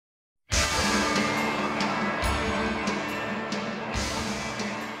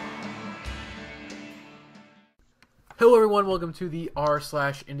Hello everyone, welcome to the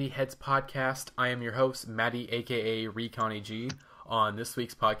r/Indieheads podcast. I am your host, Matty, aka Recon AG. On this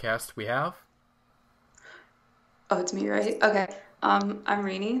week's podcast, we have... Oh, it's me, right? Okay. I'm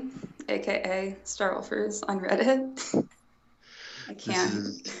Renee, aka Star Wolfers on Reddit. I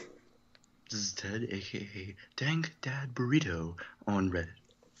can't. This is Ted, aka Dank Dad Burrito on Reddit.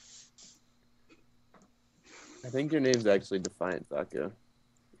 I think your name's actually Defiant Taco.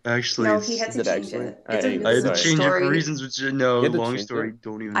 Actually, No, he had to change it. It's a I really had to long change it story. for reasons which long change story. it?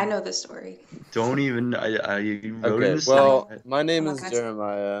 Don't even. I know the story. Don't even. I wrote Okay, in the well, site. my name Oh, is gosh.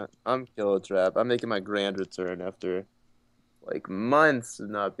 Jeremiah. I'm Kilotrap. I'm making my grand return after, months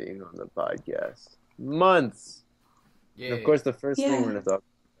of not being on the podcast. Months! Yeah. And of course, the first thing Yeah. we're going to talk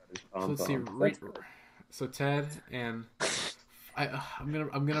about is So Pom let's see. Pom. So Ted and I'm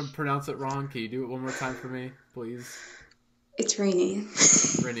gonna pronounce it wrong. Can you do it one more time for me, please? It's Renee.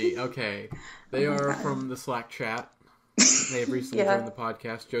 Renee. Okay. They Oh my are God. from the Slack chat. They have recently Yeah. joined the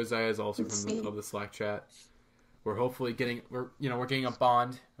podcast. Josiah is also from the Slack chat. We're hopefully getting getting a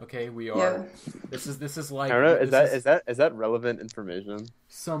bond. Okay, we are. Yeah. This is I like. don't know, this is that relevant information?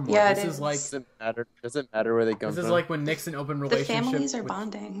 somewhat? Yeah, this it is is. like Does it matter where they come this from? is like when Nixon opened The relationship. families are with,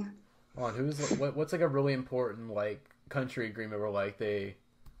 bonding. Hold on, what's like a really important country agreement where they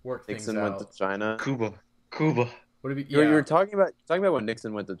work things Nixon went out? to China. Cuba. Would it be? You Yeah. were talking about when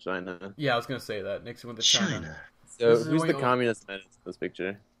Nixon went to China. Yeah, I was gonna say that Nixon went to China. China. So This is who's the going- communist menace in this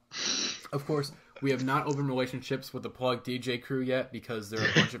picture? Of course, we have not opened relationships with the Plug DJ crew yet because they're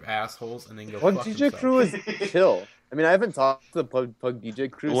a bunch of assholes and then go Plug fuck DJ themselves. crew is chill. I mean, I haven't talked to the Plug DJ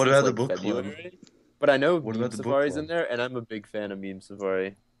crew What since about the book February, but I know What Meme about the book Safari's club? in there, and I'm a big fan of Meme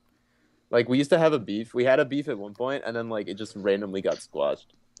Safari. We used to have a beef. We had a beef at one point, and then it just randomly got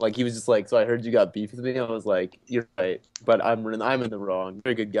squashed. He was just so I heard you got beef with me. I was like, you're right, but I'm in the wrong.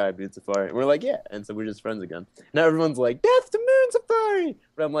 You're a good guy, Meme Safari. And we're like, yeah, and so we're just friends again. Now everyone's like, death to Moon Safari,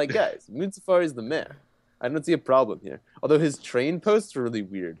 but I'm like, guys, Moon Safari's the man. I don't see a problem here. Although his train posts are really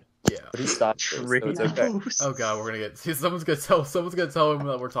weird, Yeah. but he stopped those, so it's okay. Oh god, we're gonna get. See, someone's gonna tell him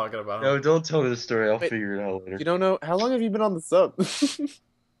that we're talking about him. No, don't tell me the story. I'll Wait, figure it out later. You don't know how long have you been on the sub?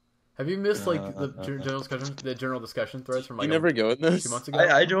 Have you missed Uh, the general discussion threads from You never go in those. 2 months ago?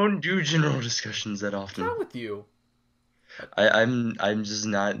 I don't do general discussions that What's often. wrong with you? I'm just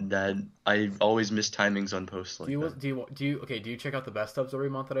not that. I always miss timings on posts like that. Do you check out the best subs every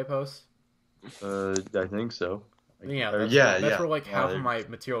month that I post? I think so. Yeah, Or- that's yeah, that's yeah. where half Yeah, of my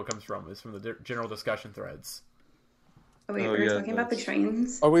material comes from is from the general discussion threads. Oh, wait, Oh, we're yeah, talking about the that's-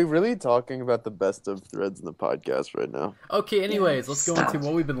 trains? Are we really talking about the best of threads in the podcast right now? Okay, anyways, let's go into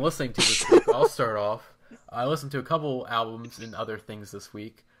what we've been listening to this week. I'll start off. I listened to a couple albums and other things this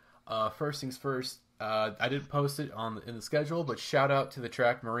week. First things first, I didn't post it in the schedule, but shout out to the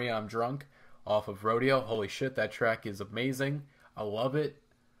track Maria I'm Drunk off of Rodeo. Holy shit, that track is amazing. I love it.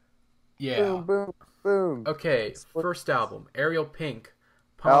 Yeah. Boom, boom, boom. Okay, first album, Ariel Pink,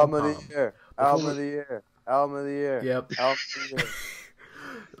 Pom Album of Pom. the year. Album of the year. Album of the year. Yep. Album of the year.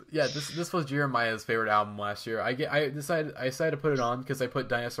 Yeah, this was Jeremiah's favorite album last year. I decided to put it on because I put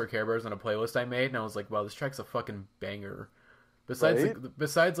Dinosaur Care Bears on a playlist I made, and I was like, wow, this track's a fucking banger. Besides Right?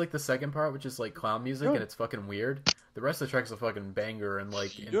 besides the second part, which is clown music Yeah. and it's fucking weird, the rest of the track's a fucking banger and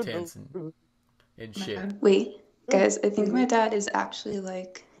intense and shit. Wait, guys, I think my dad is actually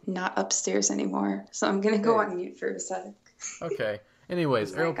not upstairs anymore, so I'm gonna go on mute for a sec. Okay.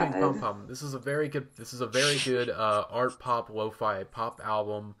 Anyways, Oh my Ariel Pink God. Pom Pom. This is a very good art pop lo-fi pop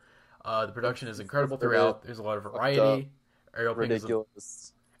album. The production is incredible throughout. There's a lot of variety. Ariel Pink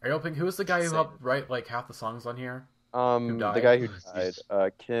Ridiculous. Ariel Pink, who was the guy who Insane. helped write half the songs on here? The died? guy who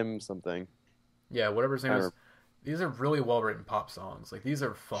died. Kim something. Yeah, whatever his name I is. remember. These are really well written pop songs. These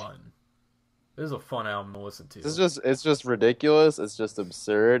are fun. This is a fun album to listen to. It's just ridiculous. It's just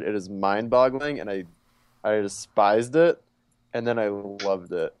absurd. It is mind-boggling, and I despised it, and then I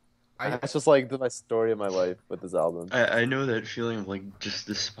loved it. It's just my story of my life with this album. I know that feeling of just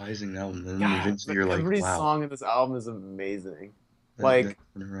despising the album, and then eventually you're like, Every wow. song in this album is amazing. That's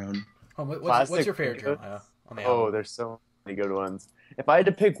been around. What's Plastic your favorite, Fingers. Jeremiah, on the album? Oh, there's so many good ones. If I had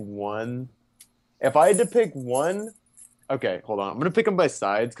to pick one, okay, hold on. I'm gonna pick them by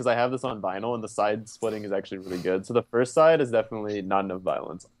sides because I have this on vinyl, and the side splitting is actually really good. So the first side is definitely Not Enough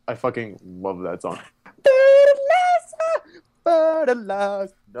Violence. I fucking love that song. Not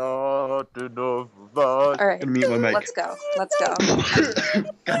enough violence. All right, Gonna mute my mic. let's go. Let's go.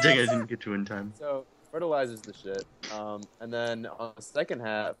 God dang, I didn't get to it in time. So Fertilizer's the shit. And then on the second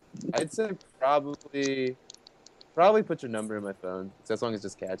half, I'd say probably Put Your Number in My Phone, because that song is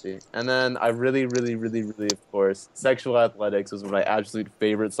just catchy. And then I really, of course, Sexual Athletics was one of my absolute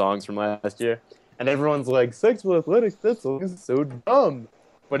favorite songs from last year. and everyone's like, "Sexual athletics, that song is so dumb,"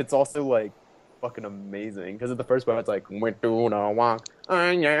 but it's also like fucking amazing because at the first part it's like, "We do the walk,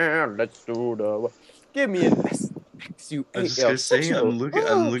 oh yeah, let's do the walk. Give me an S-U-A-L." I was just gonna say, I'm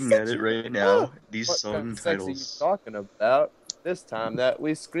looking at it right now. These What song kind of sex are you titles. talking about? This time that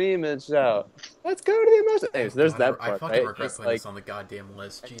we scream and shout, let's go to the emotion. Anyways, there's that I part, fucking right? regret It's putting this on the goddamn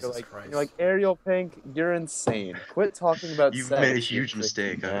list. Jesus Christ. You're like, Ariel Pink, you're insane. Quit talking about You've sex. made a you huge freaking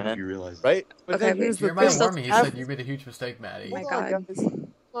mistake. I man. hope you realize. Right? But Okay, then here's the Jeremiah thing. warned me. He Half- said you made a huge mistake, Matty. Oh my Hold on, God. guys. Hold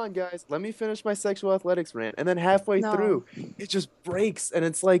on, guys. Let me finish my sexual athletics rant. And then halfway No. through, it just breaks. And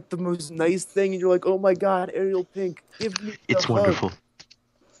it's like the most nice thing. And you're like, oh my God, Ariel Pink, give me It's a hug. wonderful.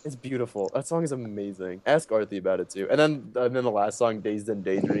 It's beautiful. That song is amazing. Ask Arthi about it too. And then the last song, Dazed and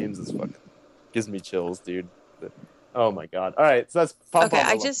Daydreams, is fucking gives me chills, dude. Oh my God. All right, so that's Pom Okay,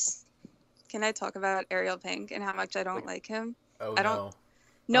 Pom. can I talk about Ariel Pink and how much I don't like him? Oh I no. don't-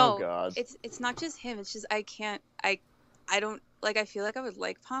 No, Oh God. it's not just him. It's just I can't. I don't like. I feel like I would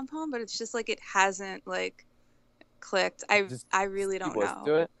like Pom Pom, but it's just like it hasn't like clicked. I really don't Listen know.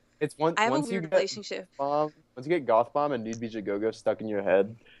 to it. It's I have a once you weird get relationship. once you get Goth Bomb and Nude Beach a Go Go stuck in your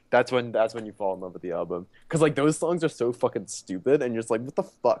head, that's when you fall in love with the album. Because like those songs are so fucking stupid, and you're just like, what the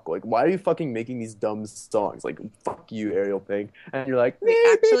fuck? Like, why are you fucking making these dumb songs? Like, fuck you, Ariel Pink. And you're like, Wait,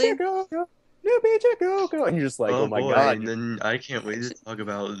 Nude Beach actually- a Go Go, Nude Beach a Go Go, and you're just like, oh my boy, God. and then I can't wait to talk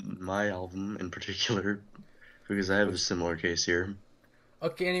about my album in particular because I have a similar case here.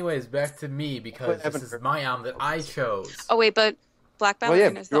 Okay, anyways, back to me because I haven't this is heard- my album that I chose. Oh wait, but Black Well, yeah,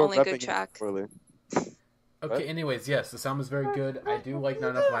 Ballerina is the you're only repping good it track. poorly. Okay, anyways, yes, the sound is very good. I do like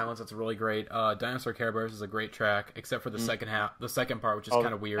Not Enough Violence. It's really great. Dinosaur Care Bears is a great track, except for the second half, the second part, which is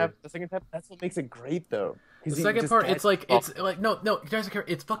kind of weird. The second half, that's what makes it great, though. The second part, it's like no, Dinosaur Care.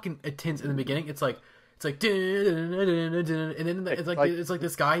 It's fucking intense in the beginning. It's like and then it's like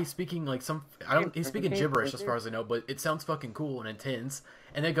this guy speaking like he's speaking gibberish as far as I know, but it sounds fucking cool and intense.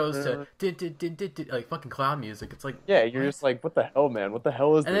 And then it goes to like fucking cloud music. It's like yeah, you're just like, what the hell, man? What the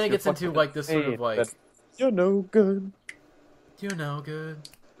hell is this? and then it You're gets into fucking like this sort of insane. like That's- you're no good. you're no good.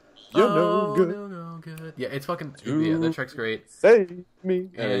 You're Oh, no good. no good. Yeah, it's fucking yeah. That track's great. Save me.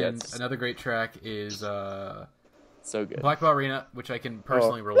 And another great track is so good. Black Ballerina, which I can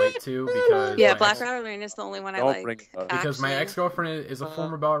personally relate to because Yeah, my Black ex- Ballerina is the only one I Don't like. bring it up. because my actually. ex-girlfriend is a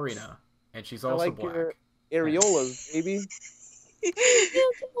former ballerina, and she's I also like black. your areolas, baby.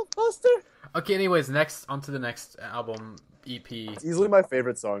 Buster. Okay, anyways, next onto the next album EP. It's easily my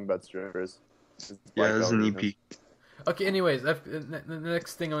favorite song about strippers. Yeah, this is an EP. Okay, anyways, the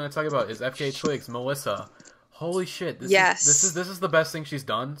next thing I'm going to talk about is FKA Twigs, Melissa. Holy shit! Yes. This is the best thing she's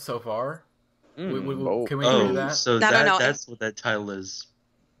done so far. Can we agree to Oh, that? so No, no, no. that's what that title is.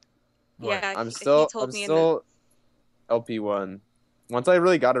 What? Yeah, I'm he still told me in LP1. Once I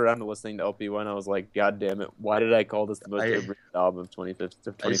really got around to listening to LP1, I was like, God damn it, why did I call this the most overrated album of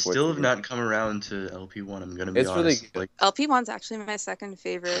 2015? I still have not come around to LP1. I'm gonna be It's really honest. good. Like, LP1's actually my second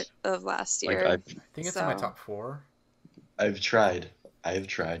favorite of last year. like I think it's in my So- top 4. I've tried.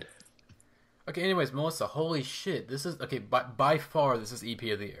 Okay, anyways, Melissa, holy shit, this is okay. By far, this is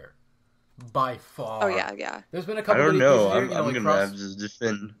EP of the year. By far. Oh yeah. There's been a I couple. don't good know. EPs here, I'm like gonna Cross- have to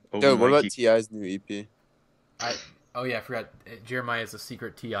defend. Dude, what about Mikey. T.I.'s new EP? Oh yeah, I forgot. Jeremiah is a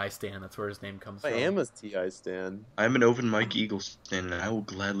secret Ti stan. That's where his name comes I from. am a T.I. stan. I'm an open Mike Eagles fan, and I will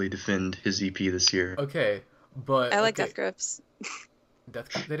gladly defend his EP this year. Okay, but I like okay. Death Grips.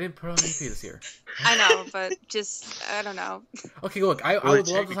 They didn't put on an EP this year. I know, but just I don't know. Okay, look, I Well, would they love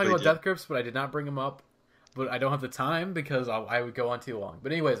to talk technically about did. Death Grips, but I did not bring them up. But I don't have the time because I would go on too long.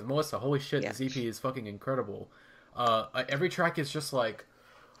 But anyways, Melissa, holy shit, Yeah. this EP is fucking incredible. Every track is just like,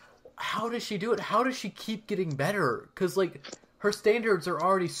 how does she do it? How does she keep getting better? Because like her standards are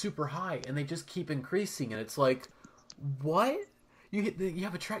already super high, and they just keep increasing. And it's like, what? You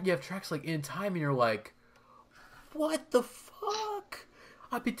have tracks like In Time, and you're like, what the fuck?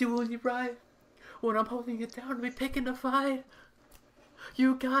 I be doing you right when I'm holding you down, be picking a fight.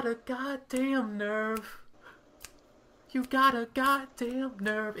 You got a goddamn nerve. You got a goddamn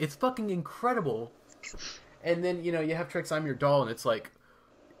nerve. It's fucking incredible. And then, you have tracks I'm Your Doll, and it's like,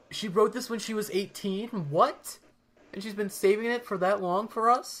 she wrote this when she was 18? What? And she's been saving it for that long for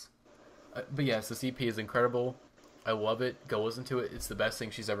us? But yes, this EP is incredible. I love it. Go listen to it. It's the best thing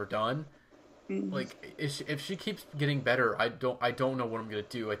she's ever done. Like, if she keeps getting better, I don't know what I'm gonna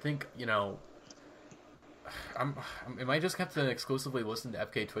do. I think, am I just have to exclusively listen to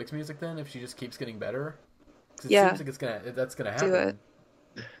FK Twigs music then if she just keeps getting better? 'Cause it Yeah. seems like that's gonna happen. Do it.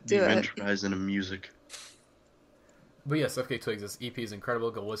 The Do it. Event Horizon of music. But yes, FK Twigs, this EP is incredible.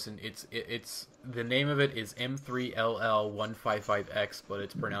 Go listen. It's the name of it is M3LL155X, but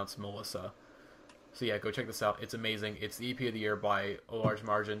it's pronounced Melissa. So yeah, go check this out. It's amazing. It's the EP of the year by a large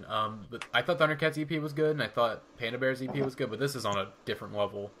margin. But I thought Thundercats EP was good, and I thought Panda Bears EP was good, but this is on a different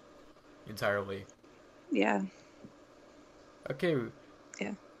level entirely. Yeah. Okay.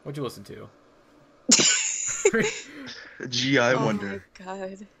 Yeah. What'd you listen to? Gee, I wonder. Oh my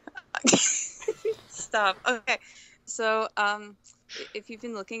god. Stop. Okay. So, if you've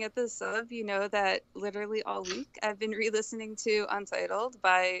been looking at the sub, you know that literally all week I've been re-listening to Untitled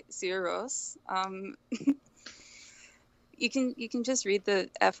by Sigur Rós. You can just read the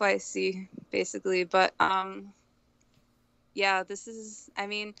FYC basically, but yeah, this is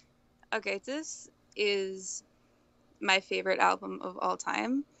my favorite album of all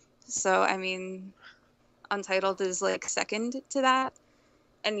time. So I mean, Untitled is like second to that.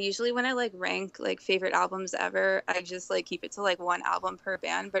 And usually when I like rank like favorite albums ever, I just like keep it to like one album per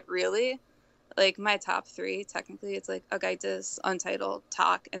band. But really, like my top three, technically, it's like Agaitis, Untitled,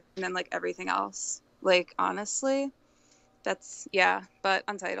 Talk, and then like everything else. Like honestly, that's but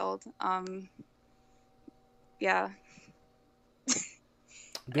Untitled. Yeah.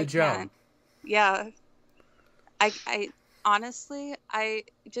 Good job. Yeah. I honestly, I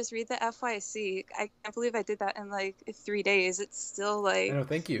just read the FYC. I can't believe I did that in like 3 days. It's still like. No,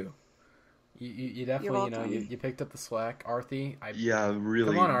 thank you. You definitely you picked up the slack, Arthi. Yeah,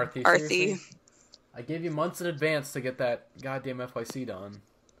 really. Come on, Arthi. Arthi. Seriously. I gave you months in advance to get that goddamn FYC done.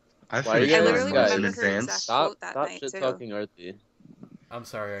 I Why are you finished guys- mine guys- months in her advance. exact Stop, quote that stop night, shit too. talking Arthi. I'm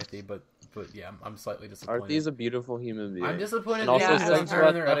sorry, Arthi, but yeah, I'm slightly disappointed. Arthi is a beautiful human being. I'm disappoined in And also anyone who doesn't thanks turn in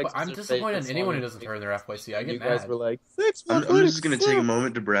for their athletics I'm is their disappointed in favorite anyone who song. doesn't turn in their FYC. I You get guys mad. were like, I'm just gonna take a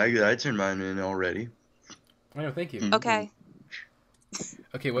moment to brag that I turned mine in already. I know, thank you. Mm. Okay.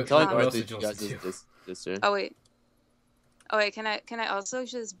 Okay, what Telling else Arthi did you you guys listen to? this year. Oh wait. Can I also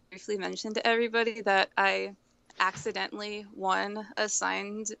just briefly mention to everybody that I accidentally won a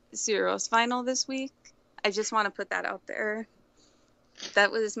signed Sigur Rós vinyl this week? I just want to put that out there.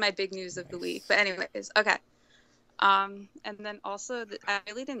 That was my big news of the week. But anyways, okay. And then also, I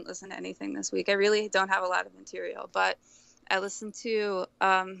really didn't listen to anything this week. I really don't have a lot of material, but I listened to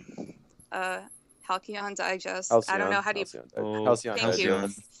Halcyon Digest. I don't know how do you. Halcyon Thank you.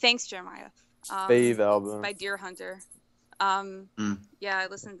 Digest. Thanks, Jeremiah. Fave album. By Deerhunter. Yeah, I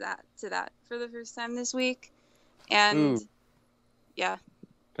listened to that for the first time this week, and Ooh. yeah,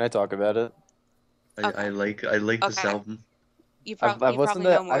 Can I talk about it? I like this Okay. album. you I've probably listened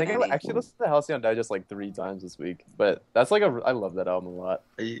know to. more I think than I me. actually listened to Halcyon Digest like 3 times this week, but that's like I love that album a lot.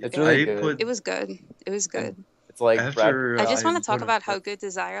 It's really good. It was good. It was good. It's like After I just want to talk put about how good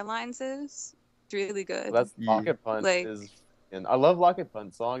Desire Lines is. It's really good. That's Yeah. Locket Punt Like- is, and I love Locket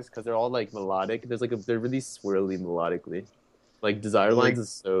Punt songs because they're all like melodic. There's like they're really swirly melodically. Like Desire Like- Lines is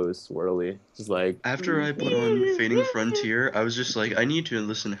so swirly, just like After I put on Fading Frontier, I was just like, I need to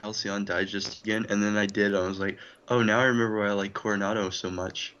listen to Halcyon Digest again, and then I did. I was like, oh, now I remember why I like Coronado so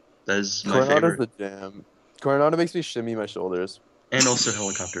much. That is my Coronado's favorite. the jam. Coronado makes me shimmy my shoulders. And also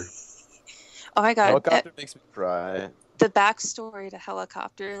Helicopter. Oh my god, Helicopter makes me cry. the backstory to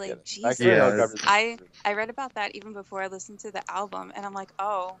Helicopter, like Yeah, Jesus. Yeah. Helicopter's I read about that even before I listened to the album, and I'm like,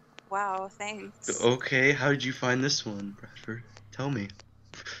 oh wow, thanks. Okay, how did you find this one, Bradford? Tell me.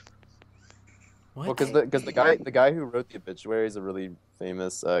 What? Well, because the guy who wrote the obituary is a really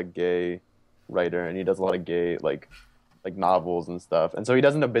famous gay writer, and he does a lot of gay like novels and stuff. And so he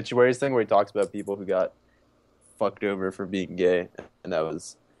does an obituaries thing where he talks about people who got fucked over for being gay, and that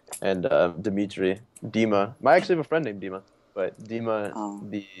was Dima. I actually have a friend named Dima, but Dima, Oh.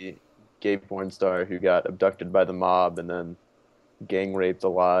 the gay porn star who got abducted by the mob and then gang raped a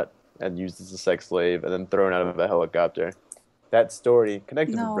lot and used as a sex slave and then thrown out of a helicopter. That story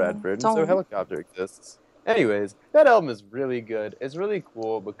connected No, with Bradford, and so don't. Helicopter exists. Anyways, that album is really good. It's really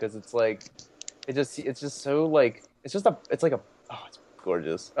cool because it's like, it's just so like, it's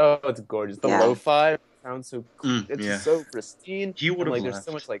gorgeous. Oh, it's gorgeous. The Yeah. lo-fi sounds so cool. Mm, It's yeah. just so pristine. He would and, have like, left. there's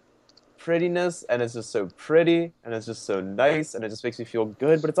so much like prettiness, and it's just so pretty, and it's just so nice, and it just makes me feel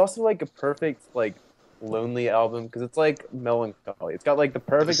good. But it's also like a perfect like lonely album because it's like melancholy. It's got like the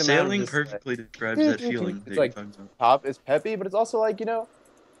perfect amount of Sailing just, perfectly describes that feeling. It's that like- you're talking about. pop is peppy, but it's also like, this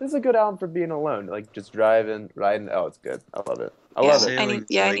is a good album for being alone. Like just driving, riding. Oh, it's good. I love it. I love it. Sailing I need, is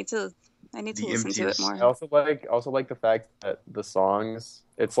yeah, like I need to the listen to it emptiest. more. I also like the fact that the songs,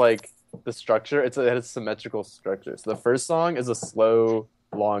 it's like the structure, it has symmetrical structure. So the first song is a slow,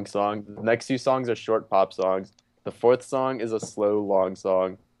 long song. The next 2 songs are short pop songs. The 4th song is a slow, long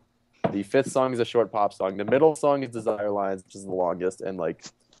song. The 5th song is a short pop song. The middle song is Desire Lines, which is the longest and like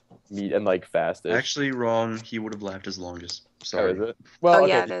fastest. Actually, wrong. He would have laughed as longest. Oh, Sorry. is it? Well, Oh okay.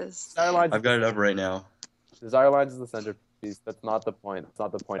 yeah, it is. Desire Lines. I've got it up right now. Desire Lines is the centerpiece. That's not the point. That's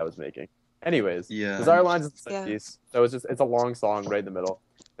not the point I was making. Anyways, Yeah. Desire Lines is the Yeah. piece. So it's a long song right in the middle.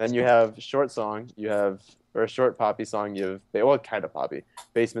 Then you have short song, or a short poppy song, kind of poppy,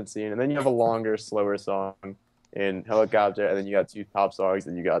 Basement Scene, and then you have a longer, slower song in Helicopter, and then you got two top songs,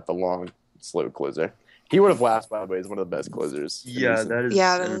 and you got the long, slow closer. He Would Have Laughed, by the way, is one of the best closers. Yeah, that is.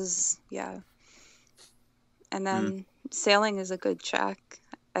 Yeah, that is. Yeah. And then Sailing is a good track.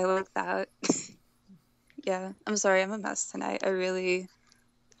 I like that. Yeah, I'm sorry, I'm a mess tonight.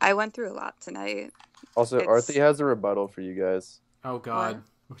 I went through a lot tonight. Also, Arthi has a rebuttal for you guys. Oh God.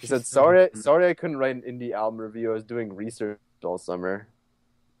 She said, sorry I couldn't write an indie album review. I was doing research all summer.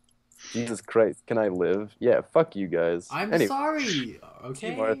 Jesus Christ, can I live? Yeah, fuck you guys. I'm sorry.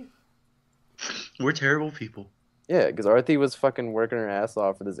 Okay. We're terrible people. Yeah, because Arthi was fucking working her ass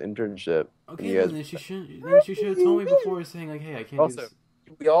off for this internship. Okay, then she should have told me before saying like, hey, I can't Also, do this.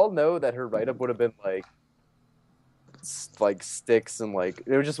 we all know that her write-up would have been like sticks and like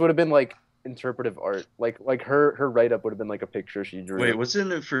it just would have been like interpretive art. Like her write-up would have been like a picture she drew. Wait,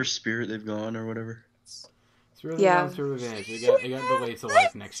 wasn't it for Spirit They've Gone or whatever? It's really down to Revenge. It got delayed till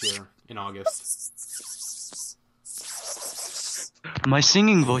like next year in August. My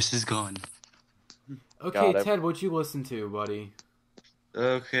singing voice is gone. Okay, Ted, what'd you listen to, buddy?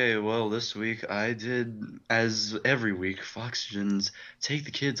 Okay, well, this week I did, as every week, Foxygen's Take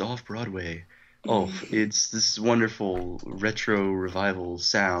the Kids Off Broadway. Oh, it's this wonderful retro revival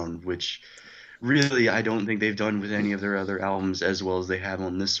sound, which really I don't think they've done with any of their other albums as well as they have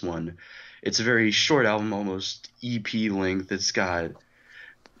on this one. It's a very short album, almost EP length. It's got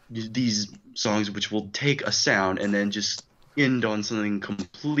these songs which will take a sound and then just end on something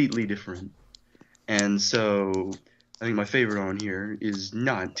completely different. And so I think my favorite on here is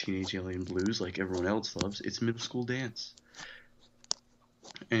not Teenage Alien Blues like everyone else loves. It's Middle School Dance.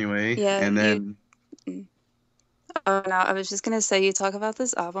 Anyway, and then... Oh, no, I was just going to say, you talk about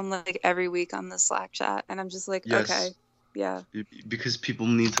this album like every week on the Slack chat, and I'm just like, Yes. okay, yeah. Because people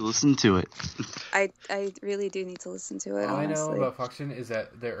need to listen to it. I really do need to listen to it, All honestly. I know about Foxygen is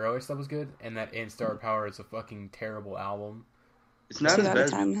that their earlier stuff was good, and that In Star Power is a fucking terrible album. It's not as bad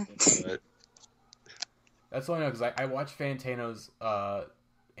as 10. but... That's all I know, because I watched Fantano's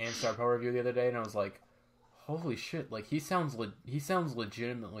In Star Power review the other day, and I was like, holy shit, like, he sounds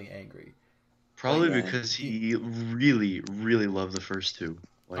legitimately angry. Probably because he really, really loved the first two.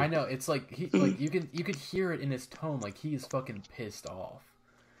 Like, I know, it's like, you could hear it in his tone, like, he is fucking pissed off.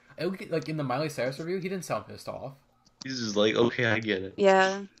 Like, in the Miley Cyrus review, he didn't sound pissed off. He's just like, okay, I get it.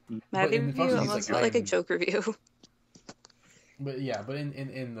 Yeah. But Matty in the review Foxygen, almost he's felt like a joke review. But yeah, but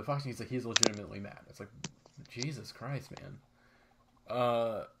in the Foxygen, he's legitimately mad. It's like, Jesus Christ, man.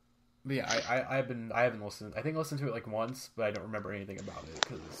 But yeah, I haven't listened. I think I listened to it like once, but I don't remember anything about it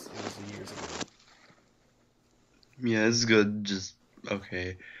because it was years ago. Yeah, it's good. Just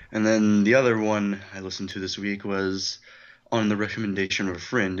okay. And then the other one I listened to this week was on the recommendation of a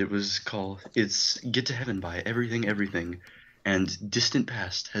friend. It's Get to Heaven by Everything Everything, and Distant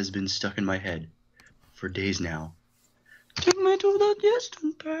Past has been stuck in my head for days now. Take me to the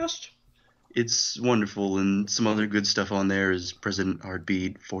distant past. It's wonderful, and some other good stuff on there is President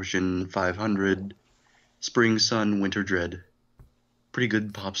Heartbeat, Fortune 500, Spring Sun, Winter Dread. Pretty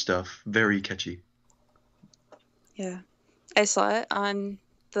good pop stuff. Very catchy. Yeah. I saw it on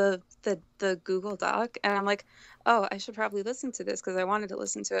the Google Doc, and I'm like, oh, I should probably listen to this because I wanted to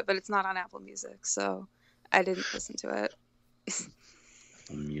listen to it, but it's not on Apple Music, so I didn't listen to it.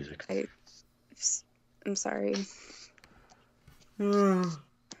 Music. I'm sorry.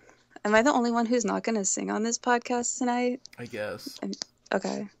 Am I the only one who's not going to sing on this podcast tonight? I guess.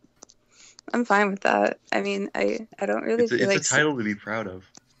 Okay. I'm fine with that. I mean, I don't really feel like... It's a title to be proud of.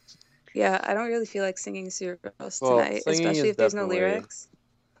 Yeah, I don't really feel like singing Sigur Rós tonight, especially if there's no lyrics.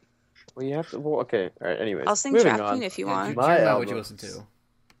 Well, you have to... Well, okay. All right, anyways. I'll sing moving Trap on. Queen if you want. What you listen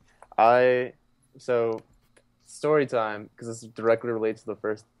to? So, story time, because this directly relates to the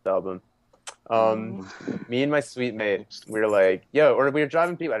first album. Me and my sweet mate, we were like, we were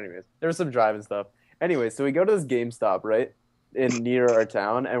driving people. Anyways, there was some driving stuff. Anyway, so we go to this GameStop, right? Near our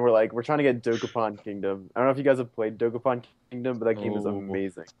town, and we're trying to get Dokapon Kingdom. I don't know if you guys have played Dokapon Kingdom, but that game is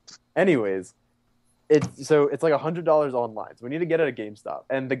amazing. Anyways, it's like $100 online. So we need to get it at GameStop.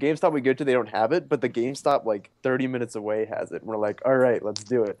 And the GameStop we go to, they don't have it, but the GameStop like 30 minutes away has it. And we're like, all right, let's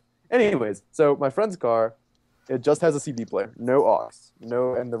do it. Anyways, so my friend's car, it just has a CD player, no aux,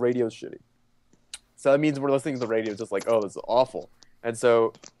 and the radio's shitty. So that means we're listening to the radio, just like, oh, this is awful. And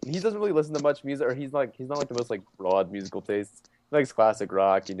so he doesn't really listen to much music, or he's not like the most like broad musical tastes. He likes classic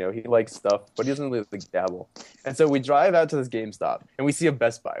rock, he likes stuff, but he doesn't really like dabble. And so we drive out to this GameStop, and we see a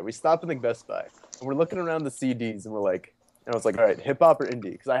Best Buy. We stop in the Best Buy, and we're looking around the CDs, and we're like, And I was like, all right, hip hop or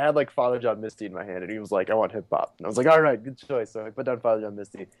indie? Because I had like Father John Misty in my hand, and he was like, I want hip hop. And I was like, all right, good choice. So I put down Father John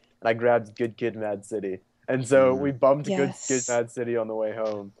Misty, and I grabbed Good Kid, Mad City. And so we bumped Good Kid, Mad City on the way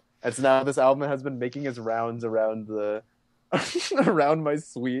home. And so now this album has been making its rounds around the around my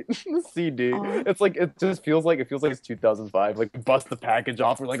suite CD. It's like it feels like it's 2005. Like we bust the package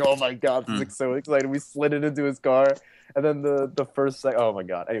off. We're like, oh my god, this is so excited. We slid it into his car, and then the first oh my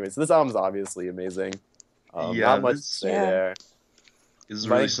god. Anyway, so this album's obviously amazing. Not much to say there. It's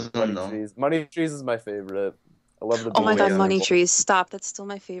really something though. Money Trees is my favorite. I love the. Oh my god, Money Trees! Stop. That's still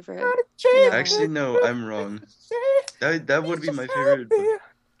my favorite. No. Actually, no, I'm wrong. That would be my favorite.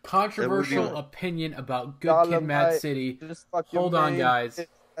 Controversial opinion about Good Kid, Mad City. Hold on, guys.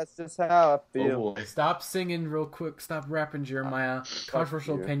 That's just how I feel. Stop singing real quick. Stop rapping, Jeremiah.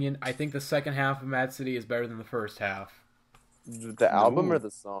 Controversial opinion. I think the second half of Mad City is better than the first half. The album or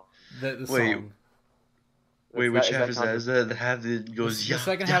the song? The song. Wait, which half is that? Is that the half that goes? The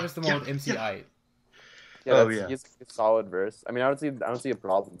second half is the one with MC Ite. Yeah, it's a solid verse. I mean, I don't see a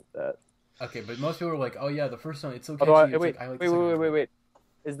problem with that. Okay, but most people are like, oh yeah, the first song, it's so catchy. Wait.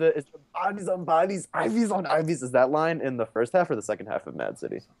 Is the bodies on bodies, Ivies on Ivies, is that line in the first half or the second half of Mad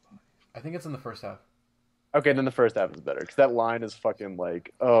City? I think it's in the first half. Okay, then the first half is better, because that line is fucking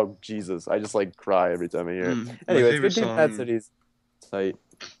like, oh Jesus, I just like cry every time I hear it. Anyway, Good Kid, Mad City's tight.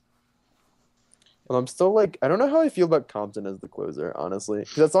 Well, I'm still like, I don't know how I feel about Compton as the closer, honestly.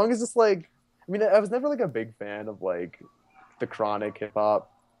 Because that song is just like, I mean, I was never like a big fan of like the chronic hip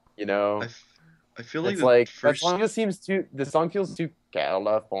hop, you know? I feel like it's like that song just seems too. The song feels too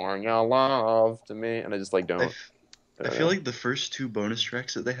California love to me, and I just like don't. I feel like the first two bonus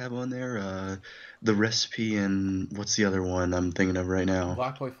tracks that they have on there, the Recipe and what's the other one I'm thinking of right now?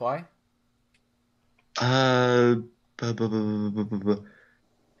 Black Boy Fly.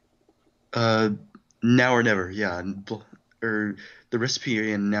 Now or Never, yeah, or the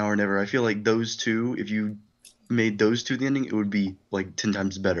Recipe and Now or Never. I feel like those two, if you made those two the ending, it would be like 10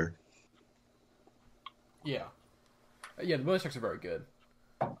 times better. Yeah, the bonus tracks are very good.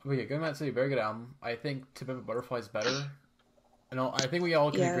 But yeah, Good Mad City, very good album. I think To Pimp a Butterfly is better. And I think we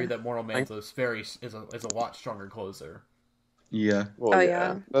all can agree that Mortal Man's is a lot stronger closer. Yeah. Well,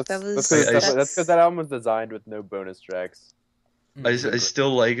 That's because that album was designed with no bonus tracks. I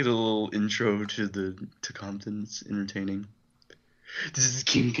still like the little intro to Compton. It's entertaining. This is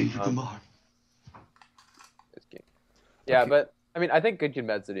Kendrick Lamar. Yeah, but I mean, I think Good Kid,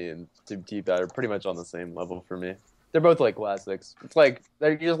 Mad City and Too Deep are pretty much on the same level for me. They're both like classics. It's like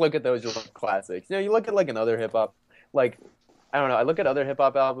you just look at those, you're like classics. You know, you look at like another hip hop, like I don't know. I look at other hip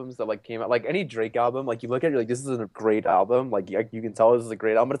hop albums that like came out, like any Drake album. Like you look at it, you're like, this is a great album. Like you can tell this is a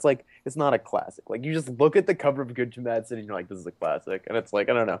great album, but it's like it's not a classic. Like you just look at the cover of Good Kid, Mad City, and you're like, this is a classic. And it's like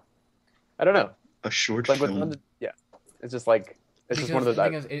I don't know. A short like, film. It's just like. It's just one of those. The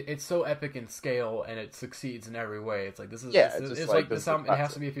thing is, it's so epic in scale, and it succeeds in every way. It's like this is. It's like this album. It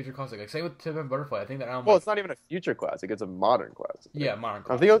has to be a future classic. Like say with Tip and Butterfly, I think that album. Well, it's not even a future classic. It's a modern classic. Yeah, modern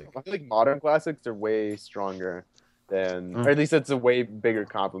classic. I feel like modern classics are way stronger than, or at least it's a way bigger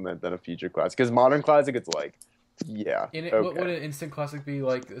compliment than a future classic. Because modern classic, it's like, would an instant classic be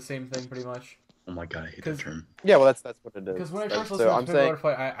like the same thing, pretty much? Oh my god, I hate that term. Yeah, well, that's what it is. Because when I first listened to Tip and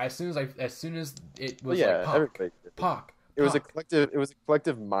Butterfly, as soon as it was like Pac. It was a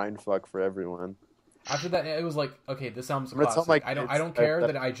collective mindfuck for everyone. After that, it was like, okay, this album's a classic. I don't care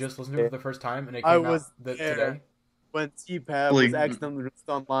that I just listened to it for the first time and it came out today. When T-Pab was accidentally released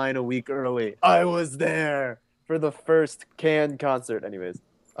online a week early. I was there for the first Can concert. Anyways,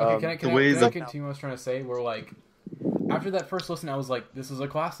 okay, can I continue what I was trying to say? Where like after that first listen, I was like, this is a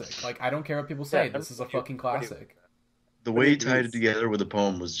classic. Like I don't care what people say. This is a fucking classic. The way he tied it together with the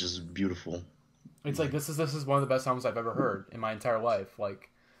poem was just beautiful. It's like this is one of the best albums I've ever heard in my entire life. Like,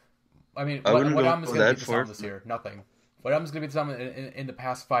 I mean, what album is going to be this album this year? Nothing. What album is going to be this album in the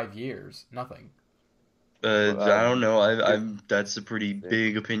past 5 years? Nothing. I don't know. That's a pretty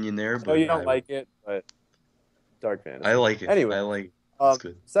big opinion there. But you don't like it, but Dark Fantasy. I like it. Anyway, I like it. It's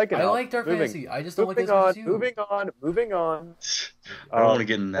good. Second, I like Dark Fantasy. I just don't like this as you. Moving on. I don't want to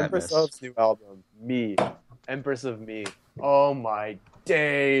get in that Empress mess. Of's new album, Me, Empress of Me. Oh my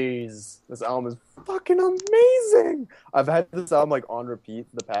days! This album is fucking amazing. I've had this album like on repeat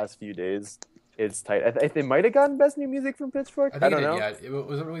the past few days. It's tight. They might have gotten Best New Music from Pitchfork. I don't know. Yeah,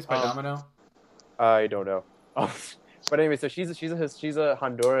 was it released by Domino? I don't know. But anyway, so she's a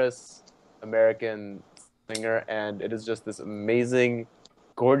Honduras American singer, and it is just this amazing,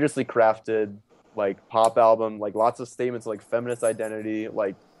 gorgeously crafted like pop album. Like lots of statements like feminist identity,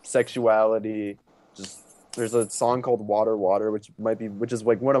 like sexuality. Just there's a song called Water Water, which is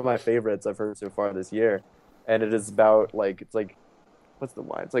like one of my favorites I've heard so far this year. and it is about like it's like what's the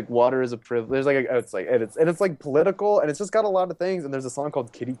line? It's like water is a privilege. There's like it's like and it's like political, and it's just got a lot of things. And there's a song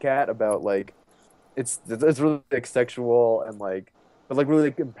called Kitty Cat about like it's really like sexual and like but like really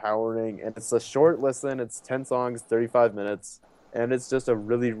like, empowering. And it's a short listen. It's 10 songs, 35 minutes, and it's just a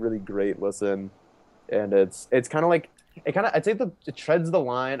really really great listen. And it's kind of like I'd say it treads the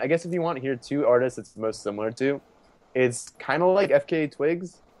line. I guess if you want to hear two artists, it's most similar to. It's kind of like FKA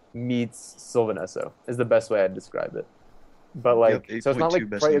Twigs meets Sylvan Esso is the best way I'd describe it. But like, Yep, so it's not like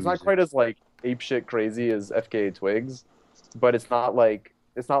it's not music. quite as like apeshit crazy as FKA Twigs, but it's not like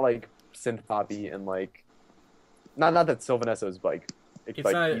synth poppy and like not that Sylvan Esso is like It's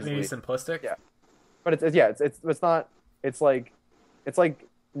like not easily, maybe simplistic. Yeah. But it's not it's like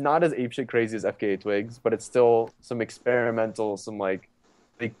not as apeshit crazy as FKA Twigs, but it's still some experimental, some like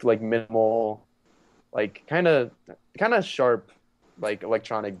minimal, like kind of sharp like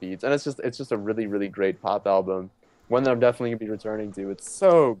electronic beats, and it's just a really really great pop album. One that I'm definitely gonna be returning to. It's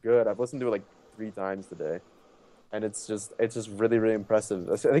so good. I've listened to it like 3 times today, and it's just really really impressive.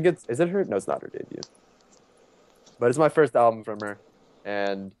 I think is it her? No, it's not her debut, but it's my first album from her,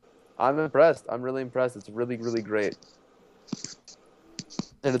 and I'm impressed. I'm really impressed. It's really really great,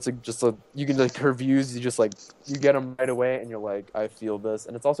 and it's you can like her views. You get them right away, and you're like, I feel this,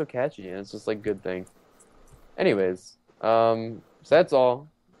 and it's also catchy, and it's just like good thing. Anyways, so that's all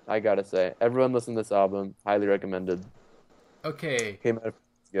I gotta say. Everyone listen to this album. Highly recommended. Okay. Came out a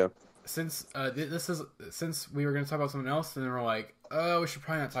few years ago. Since we were going to talk about something else, and then we're like, oh, we should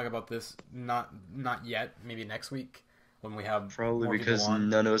probably not talk about this. Not yet. Maybe next week when we have Probably more because people on.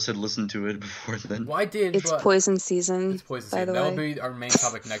 none of us had listened to it before then. Well, I did. It's but poison season. It's poison by season. the That'll way. be our main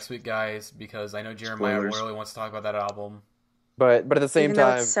topic next week, guys, because I know Jeremiah Spoilers. really wants to talk about that album. But at the same Even though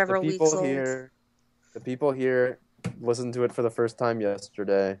time, it's several weeks old. the people here listened to it for the first time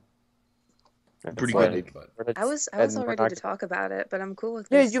yesterday. And Pretty it's good. But I was and all we're ready not- to talk about it, but I'm cool with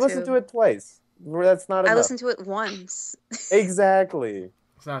Yeah, this you listened too. to it twice. That's not enough. I listened to it once. Exactly.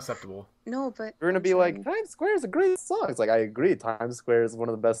 it's not acceptable. No, but You're gonna be like, Times Square is a great song. It's like, I agree, Times Square is one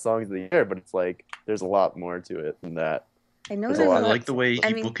of the best songs of the year, but it's like there's a lot more to it than that. I know There's there's a I lot. not- like the way he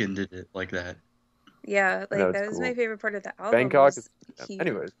I mean- bookended it like that. Yeah, like No, it's that was cool. my favorite part of the album. Bangkok was is he-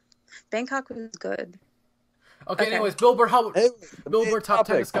 anyways. Bangkok was good. Okay, Okay. anyways, Billboard Top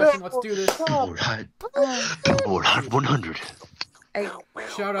 10 discussion. Let's do this. Billboard Hot, Oh, Billboard Hot 100.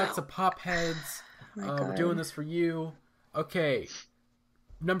 Shout out to Pop Heads. my We're God. doing this for you. Okay.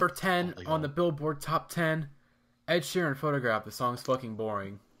 Number 10 Oh my on the God. Billboard Top 10. Ed Sheeran Photograph. The song's fucking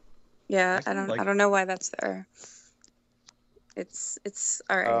boring. Yeah, I I don't like- I don't know why that's there. It's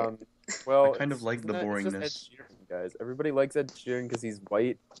all right. Well, I kind of like isn't the that- it's just boringness. Ed Sheeran, guys. Everybody likes Ed Sheeran because he's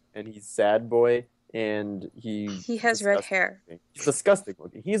white and he's sad boy and He has red disgusting hair. looking. He's disgusting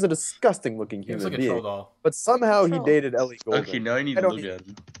looking. He's a disgusting looking He looks human like a troll being. doll. But somehow he Troll. dated Ellie Goulding. Okay, now I need I to don't look need- at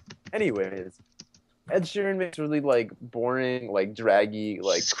him. Anyways, Ed Sheeran makes really like boring, like draggy,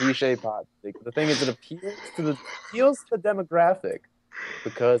 like cliche pop music. The thing is, it appeals to the demographic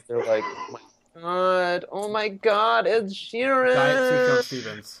because they're like, oh my god, Ed Diet Sheeran. Sufjan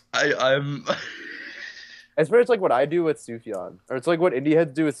Stevens. I'm. It's very much like what I do with Sufjan, or it's like what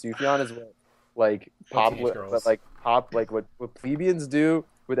Indieheads do with Sufjan is what like pop, Teenage Girls. but like pop, like what plebeians do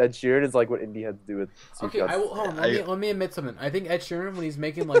with Ed Sheeran is like what Indieheads do with Sufjan. Okay, hold on. Let me admit something. I think Ed Sheeran, when he's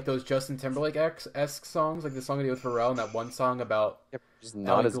making like those Justin Timberlake-esque songs, like the song he did with Pharrell and that one song about Just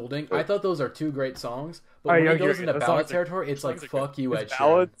not Ellie as Goulding, good. I thought those are two great songs. But Oh, when yeah, he goes yeah, into those ballad songs are- territory, it's like, songs are fuck you, Ed his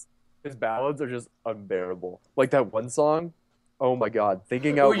Sheeran. his ballads are just unbearable. Like that one song. Oh my god,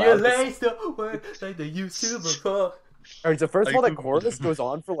 thinking Oh, out you're loud. laced up like they used to before. Alright, so first of all, I that chorus goes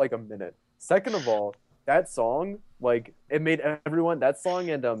on for like a minute. Second of all, that song, like, it made everyone, that song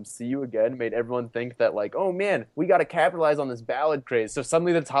and See You Again made everyone think that, like, oh man, we gotta capitalize on this ballad craze. So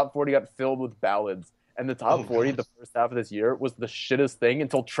suddenly the top 40 got filled with ballads. And the top Oh, 40, God. the first half of this year, was the shittest thing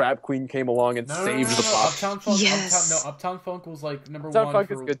until Trap Queen came along and saved the pop. Uptown Funk. Yes. Uptown Funk was like number Uptown one. Funk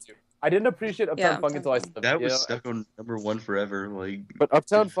for... is good too. I didn't appreciate Uptown Yeah, Funk until I Uptown saw the That video. was stuck on number 1 forever. Like, But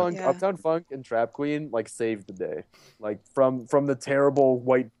Uptown Funk, Yeah. Uptown Funk, and Trap Queen like saved the day, like from the terrible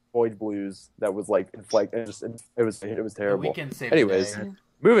white boy blues that was like inflect. It was The terrible. Weeknd saved Anyways, the day.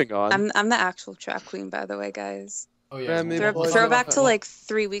 moving on. I'm the actual trap queen, by the way, guys. Oh Yeah, yeah. maybe we'll- we'll- we'll- Throwback to we'll- like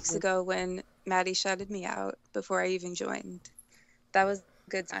 3 weeks ago when Matty shouted me out before I even joined. That was a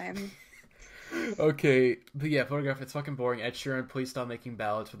good time. Okay, but yeah, Photograph. It's fucking boring. Ed Sheeran, please stop making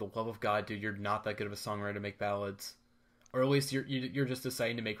ballads. For the love of God, dude, you're not that good of a songwriter to make ballads, or at least you're just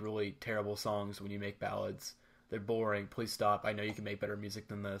deciding to make really terrible songs when you make ballads. They're boring. Please stop. I know you can make better music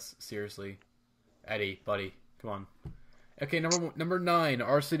than this. Seriously, Eddie, buddy, come on. Okay, number 9,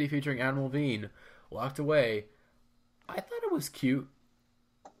 Our City featuring Adam Levine. Locked Away. I thought it was cute.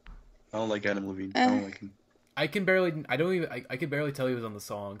 I don't like Adam Levine. I don't like him. I can barely tell he was on the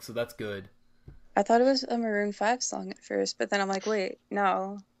song, so that's good. I thought it was a Maroon 5 song at first, but then I'm like, wait,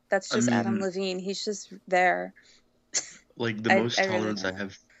 no, that's just Adam Levine. He's just there. Like the most tolerance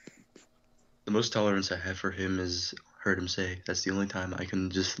I have for him is Heard Him Say. That's the only time I can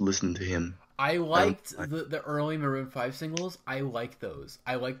just listen to him. I liked the early Maroon 5 singles. I like those.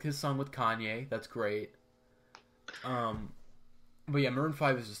 I liked his song with Kanye. That's great. But yeah, Maroon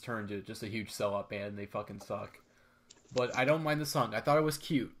 5 has just turned to just a huge sellout band, and they fucking suck. But I don't mind the song. I thought it was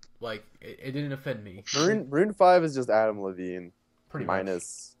cute. Like, it didn't offend me. Maroon 5 is just Adam Levine. Pretty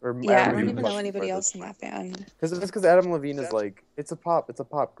minus. Much. Or yeah, I don't even know anybody else in that band. Because Adam Levine is like, it's a pop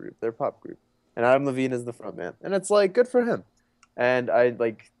group. They're a pop group. And Adam Levine is the front man. And it's like, good for him. And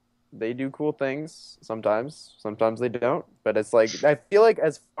they do cool things sometimes. Sometimes they don't. But it's like, I feel like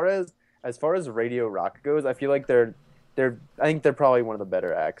as far as radio rock goes, I feel like I think they're probably one of the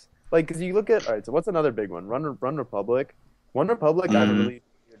better acts. Like, because you look at, all right, so what's another big one? Run Republic. I have a really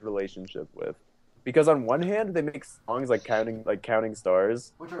weird relationship with. Because on one hand, they make songs like Counting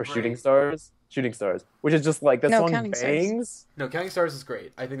Stars or Shooting Stars, which is just like, that song bangs. No, Counting Stars is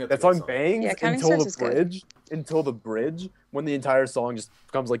great. I think that's that song bangs until the bridge, when the entire song just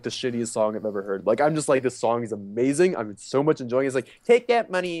becomes like the shittiest song I've ever heard. Like, I'm just like, this song is amazing. I'm so much enjoying it. It's like, take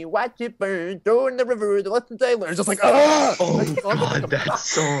that money, watch it burn, throw in the river, the lesson I learned. It's just like, ah! Oh god, that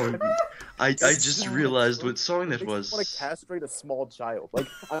song. I just realized what song that was. I want to castrate a small child. Like,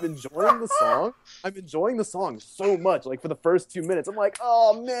 I'm enjoying the song. I'm enjoying the song so much. Like, for the first 2 minutes, I'm like,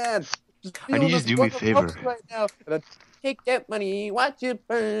 oh man. I need you to do me a favor. Right now. And then, take that money, watch it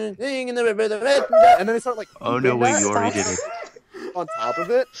burn, sing in the river, and then they start like, oh no, wait, you already did it. On top of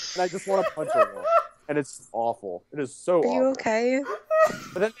it, and I just want to punch a wall. And it's awful. It is so awful. Are you okay?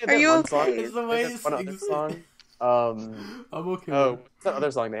 But then Are you okay? Song, it's the way one other song. I'm okay. Oh, what's that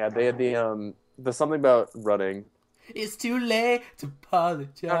other song they had? They had the something about running. It's too late to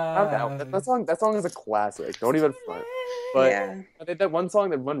apologize. That song is a classic. Don't even front. But yeah. I think that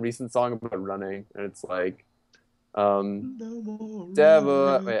one recent song about running, and it's like,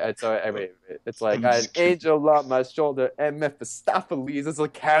 devil. Wait. It's like an angel on my shoulder and Mephistopheles. It's a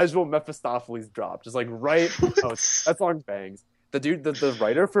casual Mephistopheles drop, just like right. That song bangs. The dude, the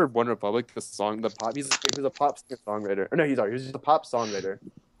writer for One Republic, he's a pop songwriter. Or no, he was just a pop songwriter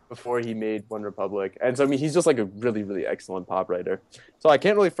before he made One Republic. And so, I mean, he's just like a really, really excellent pop writer. So I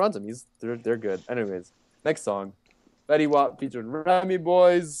can't really front him. They're good. Anyways, next song. Fetty Wap featuring Remy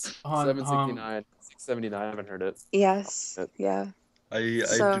Boys. 769. 679. I haven't heard it. Yes. Yeah.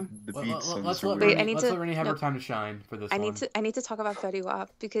 The beat let's let Renee have her time to shine for this I need to talk about Fetty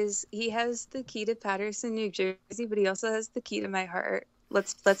Wap because he has the key to Patterson, New Jersey, but he also has the key to my heart.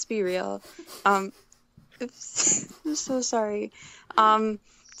 Let's be real. I'm so sorry.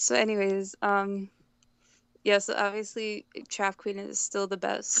 So anyways, yeah, so obviously Trap Queen is still the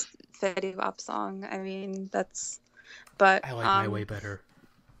best Fetty Wap song. I mean, but I like My Way better.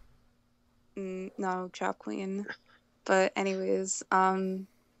 No, Trap Queen. But anyways,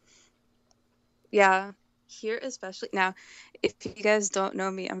 yeah, here especially now, if you guys don't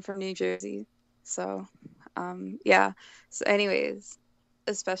know me, I'm from New Jersey. So, yeah. So anyways,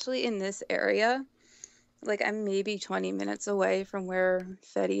 especially in this area, like I'm maybe 20 minutes away from where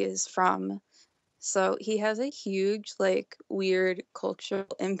Fetty is from. So he has a huge, like, weird cultural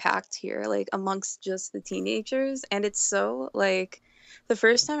impact here, like amongst just the teenagers. And it's so, like, the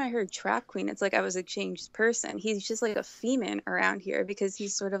first time I heard Trap Queen, it's like I was a changed person. He's just like a female around here because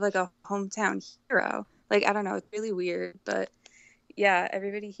he's sort of like a hometown hero. Like, I don't know, it's really weird. But yeah,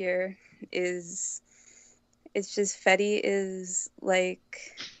 everybody here it's just Fetty is like,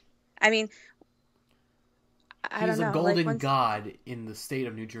 I mean, I don't know. He's a golden god in the state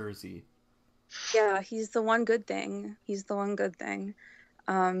of New Jersey. Yeah, he's the one good thing. There are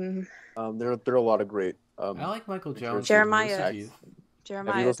a lot of great. I like Michael Jones. Jeremiah, have you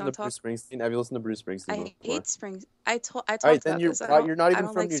listened to Bruce Springsteen? I hate Springs. I talked about this. You're not even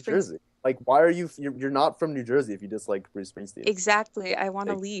from like New Jersey. Like, why are you? You're not from New Jersey if you dislike Bruce Springsteen. Exactly. I want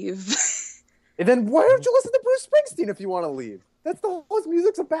to leave. And then why don't you listen to Bruce Springsteen if you want to leave? That's the whole his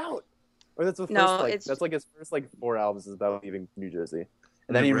music's about. Or that's the first, that's like his first 4 albums is about leaving New Jersey.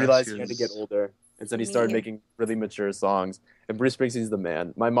 And then he realized he had to get older, and so he started making really mature songs. And Bruce Springsteen's the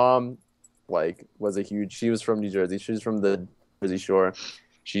man. My mom, she was from New Jersey. She was from the Jersey Shore.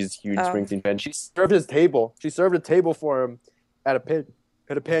 She's a huge Springsteen fan. She served his table. She served a table for him at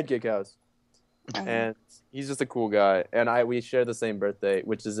a pancake house. And he's just a cool guy. And we share the same birthday,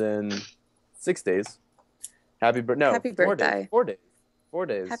 which is in 6 days. Happy birthday. 4 days. 4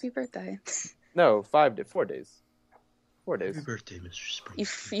 days. Happy birthday. No, 4 days. 4 days. Happy birthday, Mr.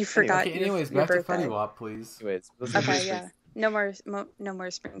 Springsteen. You forgot. Okay, anyways, your back to birthday. Fetty Wap, please. Anyways, Okay, yeah. No more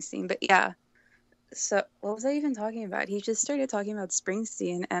Springsteen, but yeah. So what was I even talking about? He just started talking about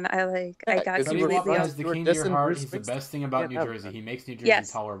Springsteen, and I got 'cause you Fetty Wap completely has the king of your dissing heart. Bruce He's the Springsteen. best thing about New Yeah, Jersey. He makes New Jersey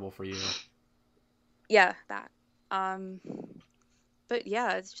Yes. tolerable for you. Yeah, that. But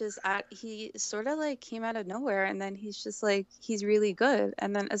yeah, it's just he sort of like came out of nowhere, and then he's just like he's really good,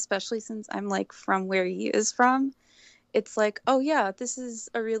 and then especially since I'm like from where he is from, it's like, oh yeah, this is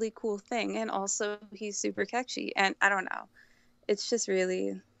a really cool thing, and also he's super catchy, and I don't know, it's just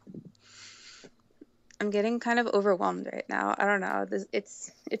really. I'm getting kind of overwhelmed right now. I don't know.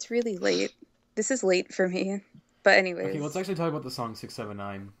 It's really late. This is late for me. But anyways. Okay, let's actually talk about the song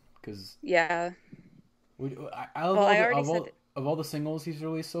 679 because yeah. Of all the singles he's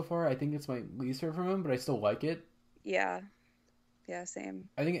released so far, I think it's my least favorite from him, but I still like it. Yeah. Yeah, same.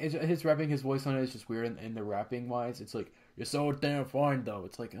 I think his rapping, his voice on it is just weird, and the rapping wise, it's like you're so damn fine though.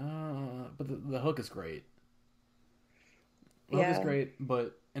 It's like but the hook is great. The hook is great,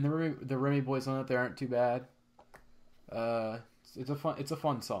 but and the Remy boys on it, they aren't too bad. It's a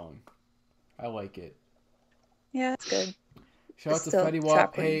fun song. I like it. Yeah, it's good. Shout out to Fetty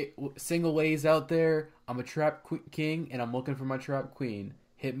Wap. Hey, single ladies out there, I'm a trap king, and I'm looking for my trap queen.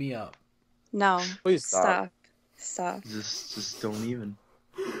 Hit me up. No. Please stop. Stop. Just don't even.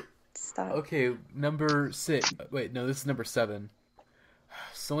 Stop. Okay, number 6. Wait, no, this is number 7.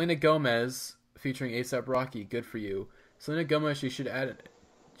 Selena Gomez featuring A$AP Rocky. Good for you. Selena Gomez, she should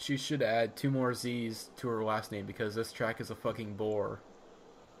add 2 more Z's to her last name because this track is a fucking bore.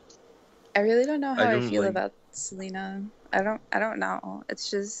 I really don't know how I feel like... about Selena. I don't know. It's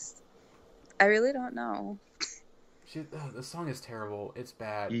just I really don't know. The song is terrible. It's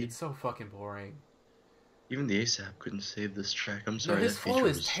bad. It's so fucking boring. Even the A$AP couldn't save this track. I'm sorry. No, his flow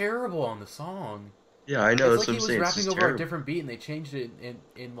is terrible on the song. Yeah, I know. It's That's like what I'm saying. He was rapping over terrible. a different beat, and they changed it in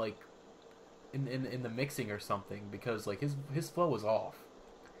the mixing or something because like his flow was off.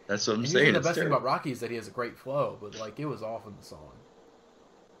 That's what I'm and saying. The best thing about Rocky is that he has a great flow, but like it was off in the song.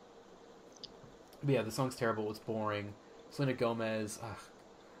 But yeah, the song's terrible. It's boring. Selena Gomez.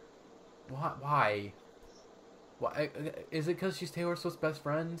 Why? Is it because she's Taylor Swift's best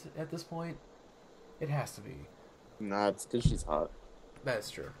friend at this point? It has to be. Nah, it's because she's hot. That's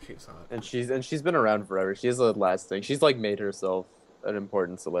true. She's hot. And she's been around forever. She's the last thing. She's like made herself an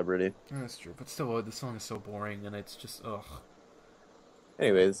important celebrity. That's true. But still, the song is so boring, and it's just ugh.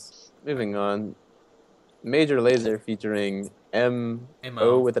 Anyways, moving on. Major Lazer featuring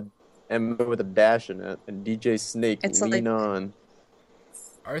M.O. with a dash in it, and DJ Snake. It's Lean like... On.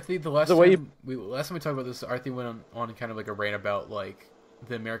 Arthi, last time we talked about this, Arthi went on kind of like a rant about like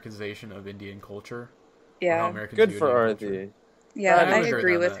the Americanization of Indian culture. Yeah, good for Arthi. Yeah, I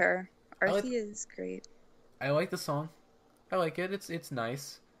agree with her. Arthi is great. I like the song. I like it. It's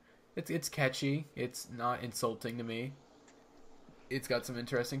nice. It's catchy. It's not insulting to me. It's got some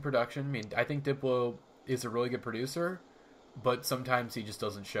interesting production. I mean, I think Diplo is a really good producer, but sometimes he just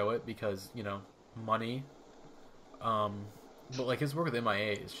doesn't show it because, you know, money. But like his work with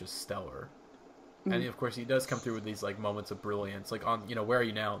MIA is just stellar. Mm-hmm. And of course he does come through with these like moments of brilliance. Like on, you know, Where Are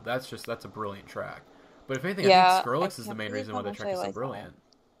You Now? That's a brilliant track. But if anything, I think Skrillex is the main reason why the track is so brilliant.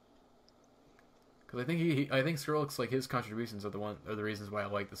 Because I think Skrillex, like his contributions are the reasons why I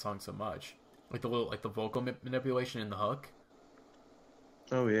like the song so much. Like the vocal manipulation in the hook.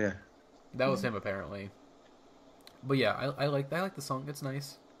 Oh yeah, that was him apparently. But yeah, I like the song. It's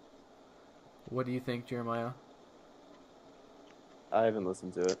nice. What do you think, Jeremiah? I haven't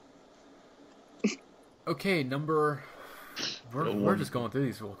listened to it. Okay, we're just going through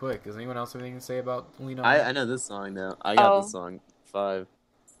these real quick. Does anyone else have anything to say about Lean On? I know this song now. I got this song 5.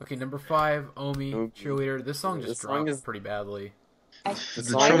 Okay, number 5, Omi, Cheerleader. This song just dropped pretty badly.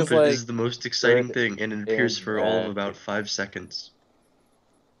 The trumpet is the most exciting thing, and it appears for all of about 5 seconds.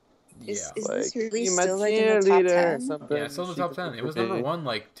 Yeah. Is this really still like in the top 10? Yeah, it's still in the top 10. It was number 1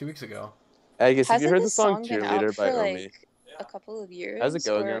 like 2 weeks ago. I guess have you heard the song Cheerleader by Omi? A couple of years. How's it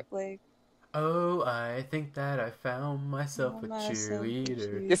going? Oh, I think that I found myself a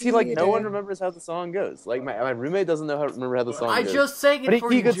cheerleader. You see, like, no one remembers how the song goes. Like, my roommate doesn't remember how the song goes. I just sang it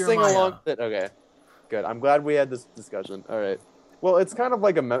for you, he could Jeremiah. sing along with it. Okay, good. I'm glad we had this discussion. All right. Well, it's kind of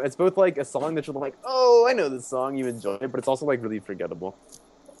like it's both like a song that you're like, oh, I know this song, you enjoy it, but it's also like really forgettable.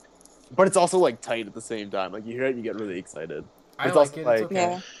 But it's also like tight at the same time. Like you hear it, you get really excited. I like it. It's okay.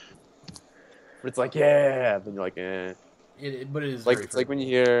 Yeah. But it's like, yeah, then you're like, eh. But it is like it's like when you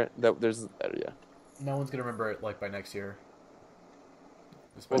hear that there's no one's gonna remember it like by next year.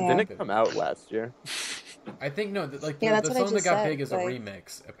 Well, didn't it come out last year? I think no. The song that got big is a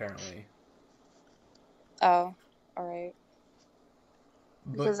remix, apparently. Oh, all right.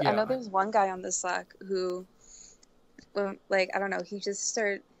 Because But yeah, I know there's one guy on the Slack who, like, I don't know, he just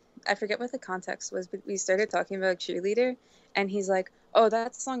started, I forget what the context was, but we started talking about Cheerleader, and he's like, oh,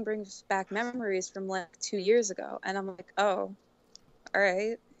 that song brings back memories from like 2 years ago. And I'm like, oh, all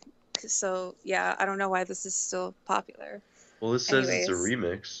right. So, yeah, I don't know why this is still popular. Well, it says it's a Anyways.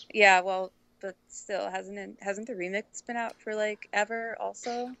 remix. Yeah, well, but still, hasn't the remix been out for like ever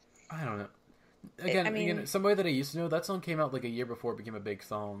also? I don't know. Again, somebody that I used to know, that song came out like a year before it became a big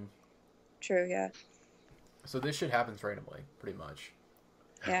song. True, yeah. So this shit happens randomly, pretty much.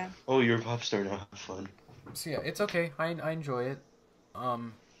 Yeah. Oh, you're a pop star now. Have fun. So yeah, it's okay. I enjoy it.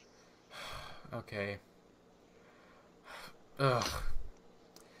 Okay. Ugh.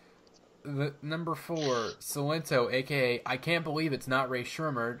 The number 4, Salento, aka I can't believe it's not Ray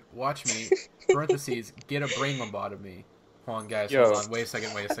Shermer. Watch me. Parentheses. Get a brain lobotomy. Hold on, guys. Yo. Hold on. Wait a second.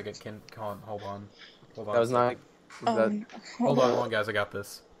 Hold on. That was not. Hold on, guys. I got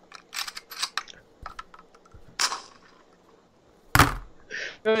this.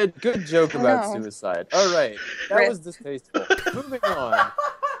 Good joke about suicide. All right, that was distasteful. Moving on.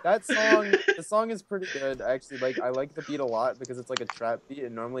 The song is pretty good. Actually, I like the beat a lot because it's like a trap beat,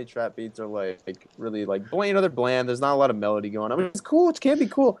 and normally trap beats are like really like bland. They're bland. There's not a lot of melody going on. I mean, it's cool. It can be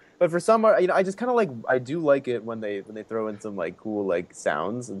cool, but for some, I just kind of I do like it when they throw in some like cool like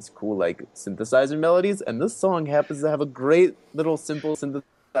sounds and cool like synthesizer melodies. And this song happens to have a great little simple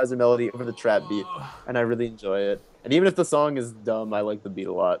synthesizer melody over the trap beat, and I really enjoy it. And even if the song is dumb, I like the beat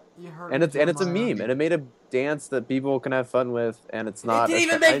a lot. And it's a meme, and it made a dance that people can have fun with, and it's not. It didn't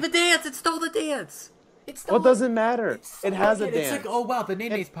even make the dance. It stole the dance. What doesn't matter? It has a dance. It's like, oh wow, the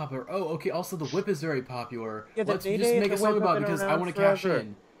Nene's popular. Oh, okay. Also, the whip is very popular. Yeah, Let's just make a song about it because I want to cash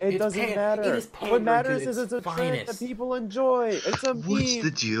in. It doesn't matter. It is what matters is it's a trend that people enjoy. It's a meme. What's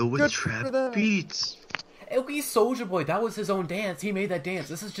the deal with trap beats? Okay, Soulja Boy, that was his own dance. He made that dance.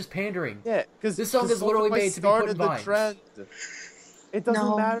 This is just pandering. Yeah, because this song is literally made to be put in vines. Trend. It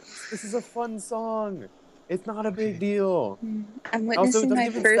doesn't matter. This is a fun song. It's not a big deal. I'm witnessing also, it doesn't my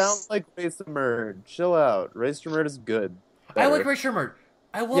even first. sound like Ray Shermer. Chill out. Ray Shermer is good. I like Ray Shermer.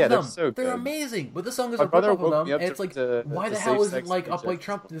 I love them. They're so they're good. amazing. But this song is a rip off of them. And it's like, why the hell isn't like Up Like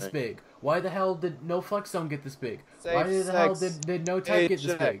Trump this big? Why the hell did No Flex song get this big? Why the hell did No Type get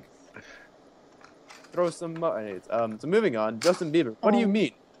this big? Throw some money. So moving on, Justin Bieber. What do you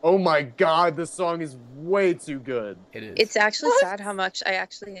mean? Oh my God, this song is way too good. It is. It's actually sad how much I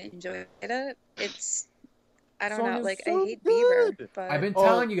actually enjoyed it. I don't know, like so I hate Bieber, but I've been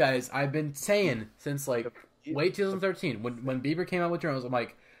telling you guys. I've been saying since like late 2013 when Bieber came out with Journals. I'm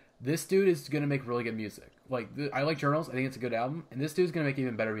like, this dude is gonna make really good music. Like I like Journals. I think it's a good album, and this dude's gonna make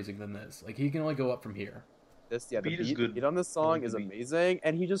even better music than this. Like he can only go up from here. The beat on this song is amazing,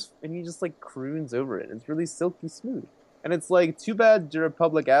 and he just like croons over it. It's really silky smooth, and it's like too bad you're a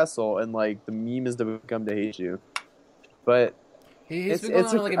public asshole, and like the meme is to come to hate you. But he's been going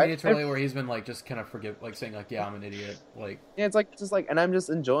on like a media where he's been like just kind of saying like, yeah, I'm an idiot. Like yeah, it's like just like, and I'm just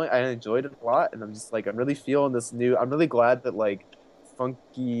enjoying. I enjoyed it a lot, and I'm just like I'm really feeling this new. I'm really glad that like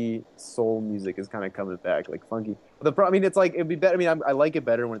funky soul music is kind of coming back, like funky. I mean, it's like it'd be better. I mean, I like it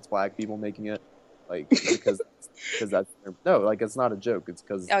better when it's black people making it. Like because that's like it's not a joke. It's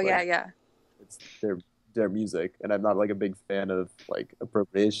because it's their music, and I'm not like a big fan of like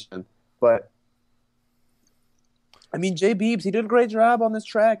appropriation. But I mean, J Beebs, he did a great job on this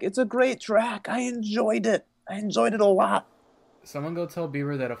track. It's a great track. I enjoyed it. I enjoyed it a lot. Someone go tell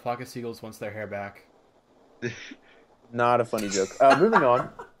Bieber that a flock of seagulls wants their hair back. Not a funny joke. Moving on.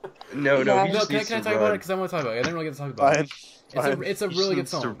 No. Can I talk about it? Because I want to talk about it. I didn't really get to talk about it. It's a really good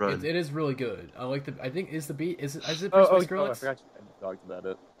song. It is really good. I like the. I think is the beat. Is it Bruce Skrillex? I forgot you talked about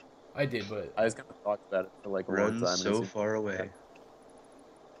it. I did, but I was gonna talk about it for like a long time. So far away.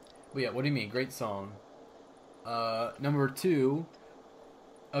 But yeah, what do you mean? Great song. Number 2.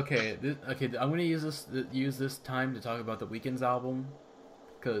 Okay, I'm gonna use this time to talk about the Weeknd's album,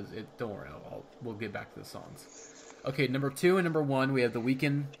 because don't worry, we'll get back to the songs. Okay, number 2 and number 1, we have the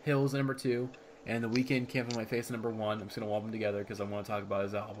Weeknd Hills at number 2, and the Weeknd Can't Feel My Face at number 1. I'm just gonna lump them together because I want to talk about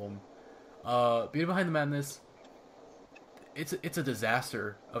his album. Beauty Behind the Madness. It's a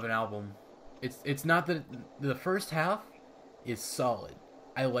disaster of an album. It's not that the first half is solid.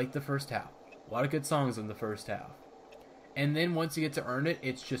 I like the first half. A lot of good songs in the first half. And then once you get to Earn It,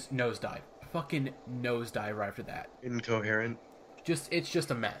 it's just nosedive. Fucking nosedive right after that. Incoherent. It's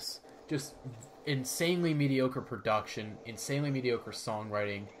just a mess. Just insanely mediocre production, insanely mediocre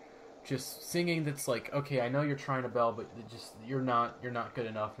songwriting. Just singing that's like, okay, I know you're trying to bell, but you're not good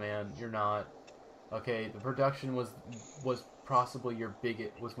enough, man. You're not. Okay, the production was possibly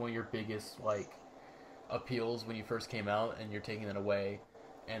one of your biggest like appeals when you first came out, and you're taking it away,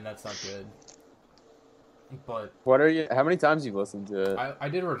 and that's not good. But how many times you've listened to it? I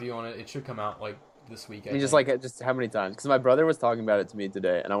did a review on it. It should come out like this week. I mean, just how many times? Because my brother was talking about it to me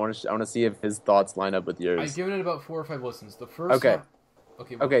today, and I want to see if his thoughts line up with yours. I've given it about 4 or 5 listens. The first okay.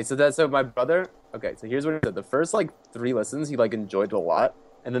 One, okay, so my brother. Okay, so here's what he said. The first like 3 listens he like enjoyed a lot,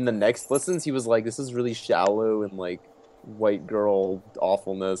 and then the next listens he was like, this is really shallow and like white girl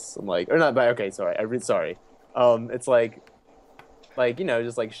awfulness. I'm like, or not. But okay, sorry. Sorry. It's like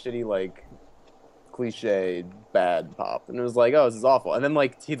just like shitty like cliche bad pop, and it was like, oh, this is awful. And then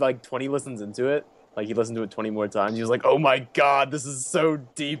like he like 20 listens into it, like he listened to it 20 more times. He was like, oh my god, this is so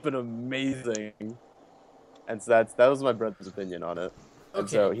deep and amazing. And so that was my brother's opinion on it. And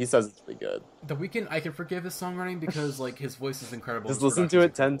so he says it's pretty good. The Weeknd, I can forgive his songwriting because like his voice is incredible. Just listen to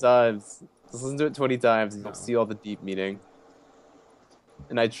it 10 times. Just listen to it 20 times, and you'll see all the deep meaning.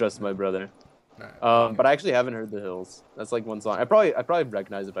 And I trust my brother. Right. But I actually haven't heard The Hills. That's like one song. I probably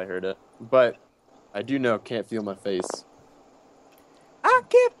recognize if I heard it, but I do know Can't Feel My Face. I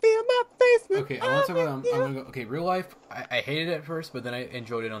can't feel my face. Okay, I want to talk about. I'm gonna go. Okay, Real Life. I hated it at first, but then I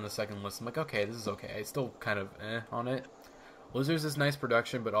enjoyed it on the second listen. I'm like, okay, this is okay. I still kind of on it. Losers is nice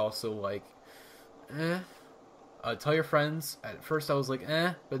production, but also like, Tell Your Friends. At first, I was like,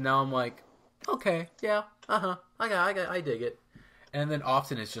 but now I'm like, okay, yeah, I dig it. And then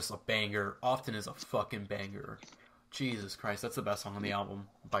Often is just a banger. Often is a fucking banger. Jesus Christ, that's the best song on the album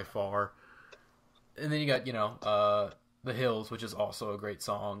by far. And then you got, The Hills, which is also a great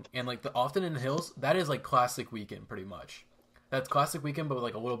song. And like the Often in the Hills, that is like classic Weeknd pretty much. That's classic Weeknd, but with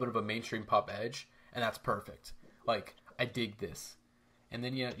like a little bit of a mainstream pop edge, and that's perfect. Like, I dig this. And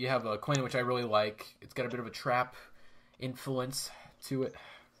then you have Quinn, which I really like. It's got a bit of a trap influence to it.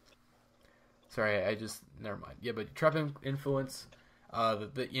 Sorry, never mind. Yeah, but trap influence.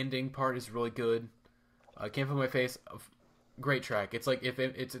 The ending part is really good. Can't Feel My Face, great track. It's like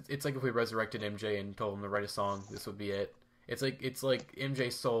it's like if we resurrected MJ and told him to write a song, this would be it. It's like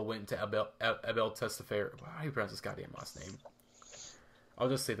MJ's soul went to Abel Testafer. How do you pronounce this goddamn last name? I'll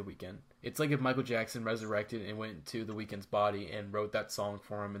just say The Weeknd. It's like if Michael Jackson resurrected and went to The Weeknd's body and wrote that song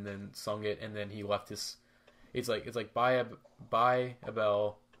for him and then sung it, and then he left his. It's like bye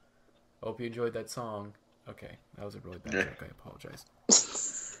Abel. Hope you enjoyed that song. Okay, that was a really bad joke. I apologize.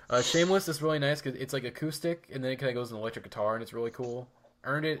 Shameless is really nice because it's like acoustic, and then it kind of goes in electric guitar, and it's really cool.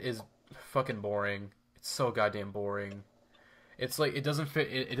 Earned It is fucking boring. It's so goddamn boring. It's like it doesn't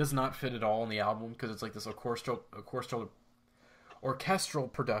fit. It does not fit at all on the album because it's like this orchestral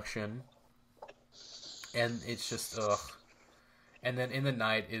production, and it's just ugh. And then In the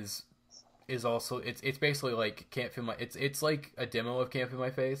Night is also it's basically like Can't Feel My. It's like a demo of Can't Feel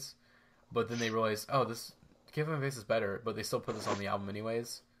My Face, but then they realize, oh, this Can't Feel My Face is better, but they still put this on the album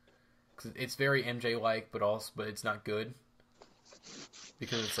anyways. Cause it's very MJ-like, but it's not good.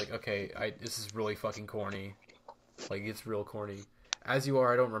 Because it's like, okay, this is really fucking corny. Like, it's real corny. As You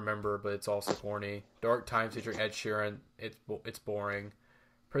Are, I don't remember, but it's also corny. Dark Times featuring Ed Sheeran, it's boring.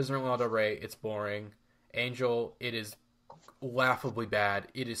 Prisoner Lana Del Rey, it's boring. Angel, it is laughably bad.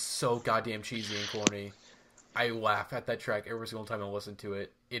 It is so goddamn cheesy and corny. I laugh at that track every single time I listen to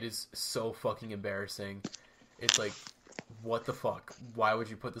it. It is so fucking embarrassing. It's like, what the fuck? Why would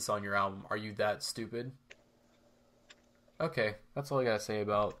you put this on your album? Are you that stupid? Okay, that's all I gotta say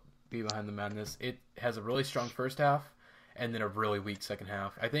about Be Behind the Madness. It has a really strong first half, and then a really weak second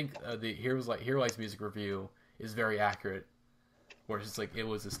half. I think the Here Lies Music review is very accurate, where it's just like, it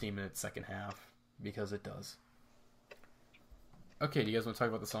was esteemed in its second half, because it does. Okay, do you guys want to talk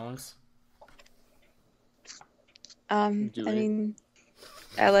about the songs? I mean,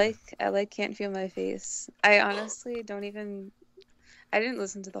 I like Can't Feel My Face. I honestly didn't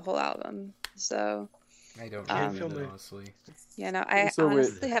listen to the whole album, so I don't really honestly. Yeah, no, I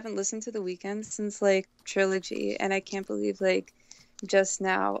honestly haven't listened to The Weeknd since like Trilogy, and I can't believe like just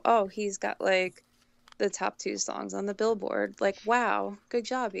now, oh, he's got like the top 2 songs on the Billboard. Like, wow, good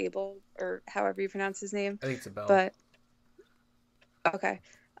job, Abel, or however you pronounce his name. I think it's Abel. But okay,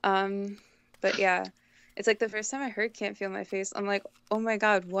 but yeah. It's like the first time I heard Can't Feel My Face, I'm like, oh my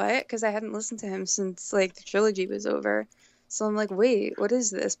god, what? Because I hadn't listened to him since like the Trilogy was over. So I'm like, wait, what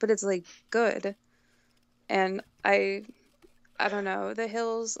is this? But it's like good. And I don't know, The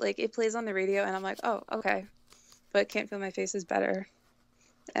Hills, like it plays on the radio and I'm like, oh, okay. But Can't Feel My Face is better.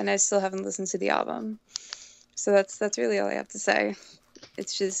 And I still haven't listened to the album. So that's really all I have to say.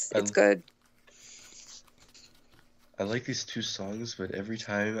 It's just, it's good. I like these 2 songs, but every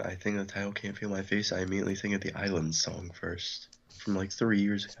time I think of the title Can't Feel My Face, I immediately think of the Island song first, from like 3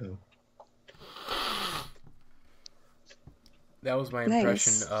 years ago. That was my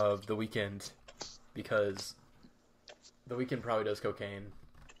impression of The Weeknd. because The Weeknd probably does cocaine.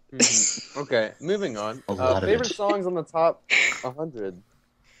 Okay, moving on. A lot of Favorite it. songs on the top 100.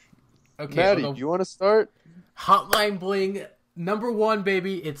 Okay, Matty, although do you want to start? Hotline Bling, number 1,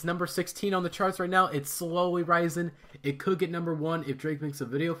 baby. It's number 16 on the charts right now. It's slowly rising. It could get number 1 if Drake makes a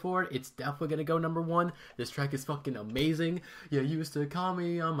video for it. It's definitely gonna go number 1. This track is fucking amazing. You used to call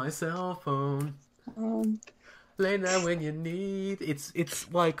me on my cell phone. Late night when you need.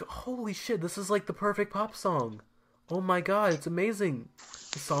 It's like, holy shit, this is like the perfect pop song. Oh my god, it's amazing.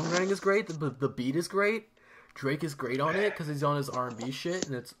 The songwriting is great. The beat is great. Drake is great on it because he's on his R&B shit,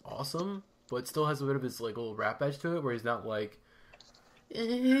 and it's awesome. But it still has a bit of his like little rap edge to it, where he's not like.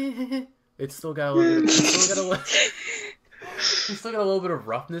 It's still got a little bit. He's still got a little bit of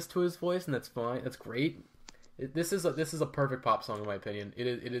roughness to his voice, and that's fine. That's great. This is a perfect pop song in my opinion. It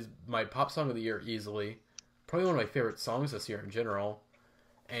is my pop song of the year easily. Probably one of my favorite songs this year in general,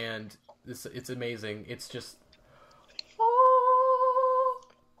 and it's amazing. It's just.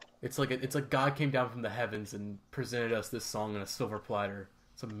 It's like God came down from the heavens and presented us this song on a silver platter.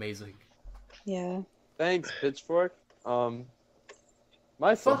 It's amazing. Yeah. Thanks, Pitchfork.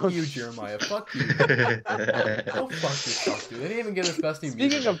 My song. Fuck you, Jeremiah. Fuck you. Go fuck yourself, dude. They didn't even get us best new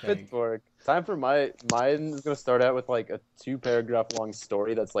music. Speaking of Pitchfork, time for mine is gonna start out with like a 2-paragraph long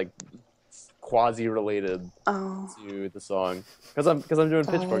story that's like quasi related to the song because I'm doing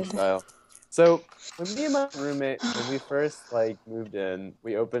Pitchfork style. So when me and my roommate, when we first like moved in,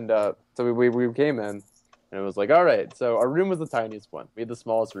 we opened up. So we came in, and it was like, all right. So our room was the tiniest one. We had the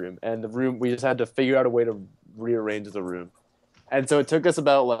smallest room, and the room we just had to figure out a way to rearrange the room. And so it took us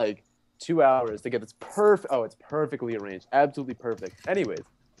about like 2 hours to get this perfect. Oh, it's perfectly arranged, absolutely perfect. Anyways,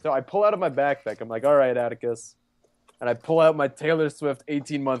 so I pull out of my backpack. I'm like, all right, Atticus, and I pull out my Taylor Swift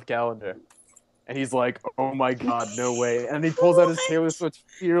 18-month calendar. And he's like, oh my god, no way. And he pulls out his Taylor Swift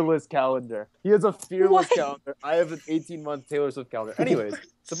Fearless calendar. He has a Fearless calendar. I have an 18-month Taylor Swift calendar. Anyways,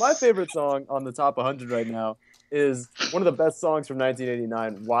 so my favorite song on the top 100 right now is one of the best songs from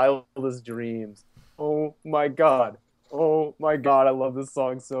 1989, Wildest Dreams. Oh my god. Oh my god, I love this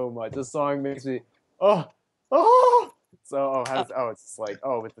song so much. This song makes me, So, it's just like,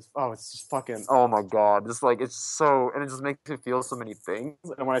 it's just fucking, oh my god. Just like, it's so, and it just makes me feel so many things.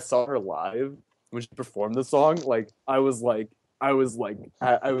 And when I saw her live, when she performed the song, like, it was like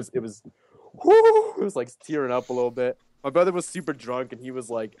tearing up a little bit. My brother was super drunk, and he was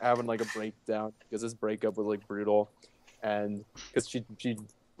like having like a breakdown because his breakup was like brutal, and because it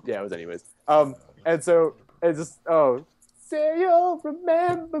was anyways. And so it's just, say you'll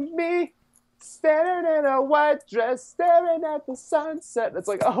remember me standing in a white dress, staring at the sunset. It's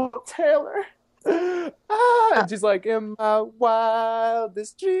like, oh, Taylor. And she's like, in my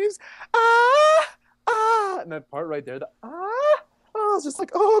wildest dreams, and that part right there, it's just like,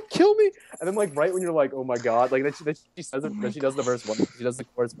 oh, kill me. And then like right when you're like, oh my god, like then she says it, then she does the verse one, she does the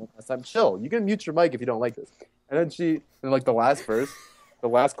chorus one last time. Chill, you can mute your mic if you don't like this. And then like the last verse, the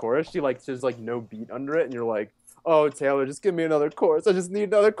last chorus, there's like no beat under it, and you're like, oh, Taylor, just give me another chorus. I just need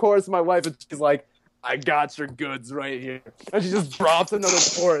another chorus in my life. And she's like, I got your goods right here. And she just drops another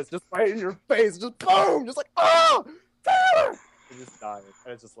chorus just right in your face. Just boom! Just like, oh! Taylor! And just dying.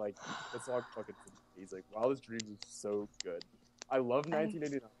 And it's just like, this song fucking amazing. Wildest Dreams is so good. I love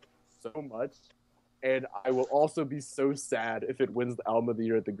 1989 so much. And I will also be so sad if it wins the Album of the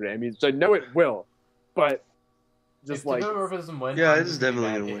Year at the Grammys, which I know it will. But just like... If it doesn't win, yeah, it's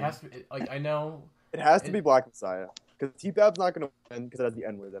definitely going to win. It has to be, like, I know... It has to be Black Messiah. Because T-Bab's not going to win because it has the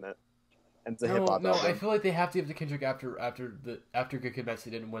N-word in it. And it's a hip hop album. I feel like they have to give the Kendrick after Good Kid, Mad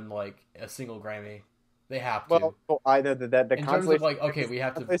City didn't win like a single Grammy. They have to. Well, I know that the in terms of like, okay, we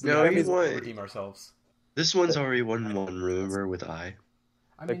have to redeem ourselves. This one's already won one. Remember with I.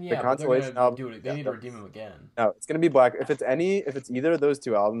 I mean, the consolation album. Do it. They need to redeem him again. No, it's gonna be Black. If it's either of those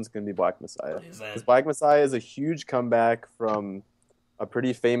two albums, it's gonna be Black Messiah. What is that? Because Black Messiah is a huge comeback from a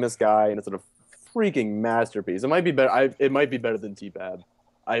pretty famous guy, and it's a freaking masterpiece. It might be better. It might be better than T-Bab.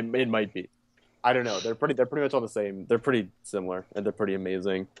 It might be. I don't know. They're pretty much on the same. They're pretty similar, and they're pretty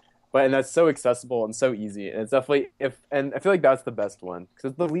amazing. And that's so accessible and so easy. And it's definitely and I feel like that's the best one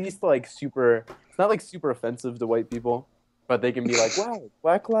because it's the least like super. It's not like super offensive to white people, but they can be like, "Wow,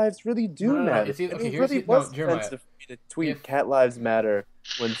 Black lives really do matter." It really was offensive for me to tweet "Cat lives matter"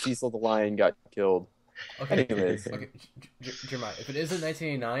 when Cecil the Lion got killed. Okay, anyways, Jeremiah, if it isn't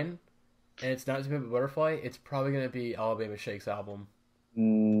 1989 and it's not To Pimp a Butterfly, it's probably gonna be Alabama Shake's album.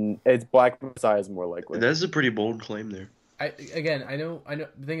 It's Black Messiah is more likely. That's a pretty bold claim there. I know. The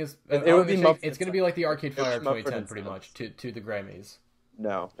thing is, it would be it's going to be like the Arcade Fire of 2010, pretty much, to the Grammys.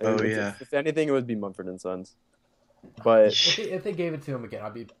 No. Yeah. If anything, it would be Mumford and Sons. But if they gave it to him again,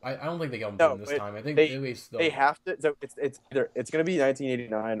 I don't think they got him doing this time. I think they have to. So it's gonna be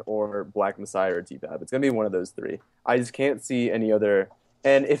 1989 or Black Messiah or T-Pab. It's gonna be one of those three. I just can't see any other.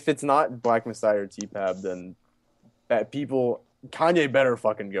 And if it's not Black Messiah or T-Pab, then that Kanye better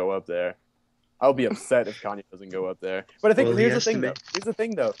fucking go up there. I'll be upset if Kanye doesn't go up there. But I think here's the thing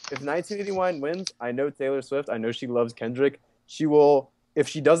though. If 1989 wins, I know Taylor Swift. I know she loves Kendrick. She will. If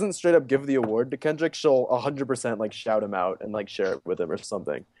she doesn't straight up give the award to Kendrick, she'll 100% like shout him out and like share it with him or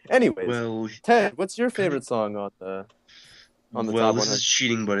something. Anyways, Ted, what's your favorite song on the top 100? Well, this is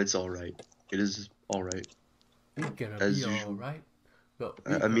cheating, but it's all right. It is all right. As usual. Right?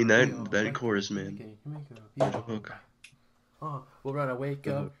 I mean that chorus, man. Oh, well, when I wake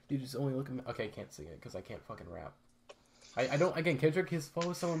up, you just only look at me. Okay, I can't sing it because I can't fucking rap. I don't. Again, Kendrick, his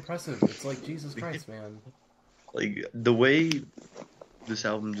flow is so impressive. It's like Jesus Christ, man. Like the way this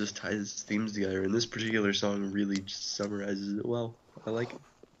album just ties themes together, and this particular song really just summarizes it well. I like it.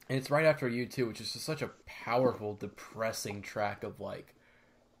 And it's right after You Too, which is just such a powerful, depressing track of like,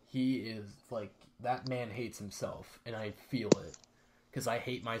 he is like, that man hates himself, and I feel it. Because I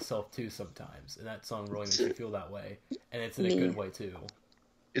hate myself too sometimes, and that song really makes me feel that way, and it's in a good way too.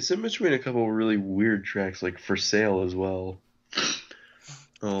 It's in between a couple of really weird tracks, like For Sale as well.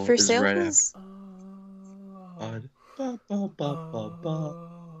 Oh, For Sale right is... after.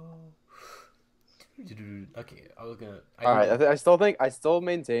 Okay, I was gonna. Alright, I still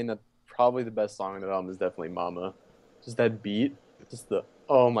maintain that probably the best song on the album is definitely Mama. Just that beat, the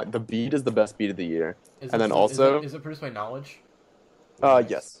beat is the best beat of the year. Is it produced by Knowledge?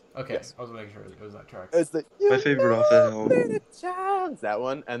 Yes. Okay, yes. I was making sure it was that track. It's my favorite off that album. That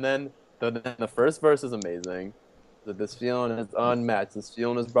one, and then the first verse is amazing. That this feeling is unmatched. This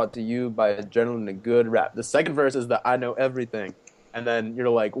feeling is brought to you by a gentleman in a good rap. The second verse is the I know everything, and then you're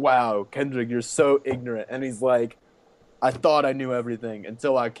like, wow, Kendrick, you're so ignorant. And he's like, I thought I knew everything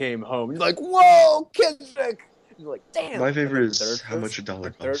until I came home. He's like, whoa, Kendrick. You're like, damn. My favorite is How Much a Dollar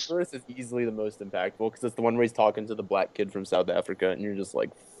Costs. The third verse is easily the most impactful because it's the one where he's talking to the black kid from South Africa, and you're just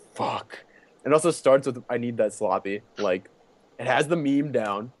like, fuck. It also starts with I Need That Sloppy. Like, it has the meme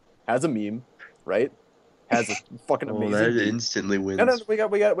down, has a meme, right? Has a fucking amazing. That beat. instantly wins. No, we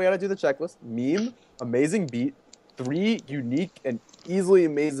gotta do the checklist. Meme, amazing beat, 3 unique and easily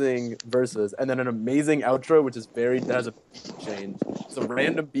amazing verses, and then an amazing outro, which is that has a beat change. It's a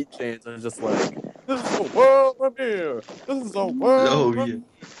random beat change, and it's just like, this is the world from here. This is the world. Oh yeah,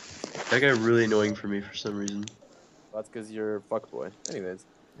 that guy really annoying for me for some reason. Well, that's because you're a fuckboy. Anyways.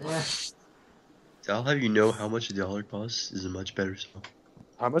 Yeah. I'll have you know How Much a Dollar Costs is a much better song.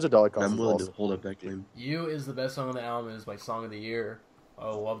 How Much a Dollar Costs? I'm willing to hold up that claim. You is the best song on the album. Is my song of the year. I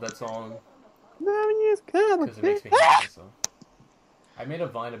love that song. Because it makes me happy. So. I made a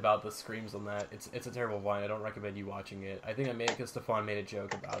Vine about the screams on that. It's a terrible Vine. I don't recommend you watching it. I think I made it because Stefan made a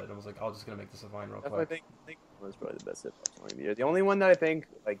joke about it. I was like, I'm just gonna make this a Vine real quick. I think was probably the best hip-hop song of the year. The only one that I think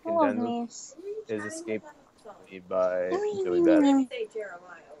like contends is Escape by Joey Badass.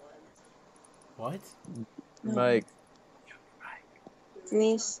 What? Mike.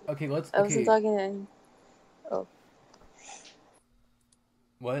 Denise. Okay, I wasn't talking to... Oh.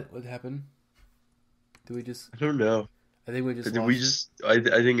 What happened? Did we just... I don't know. I think we just I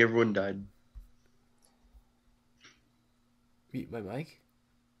think everyone died. Mute my mic?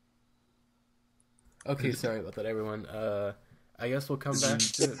 Okay, sorry about that, everyone. I guess we'll come back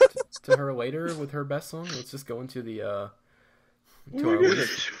to her later with her best song. Let's just go into the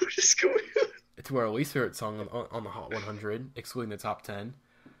to our least favorite song on the Hot 100, excluding the top 10.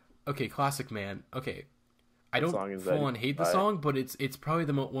 Okay, Classic Man. Okay, I don't full on hate the song, but it's probably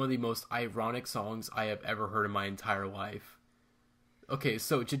one of the most ironic songs I have ever heard in my entire life. Okay,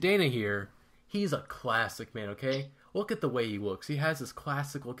 so Jadena here, he's a classic man, okay? Look at the way he looks. He has this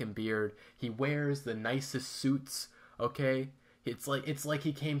classic looking beard. He wears the nicest suits, okay? It's like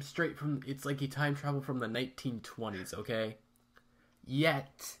he came straight from, it's like he time traveled from the 1920s, okay?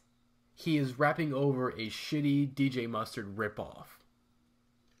 Yet, he is rapping over a shitty DJ Mustard ripoff.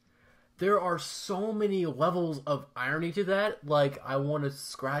 There are so many levels of irony to that, like, I want to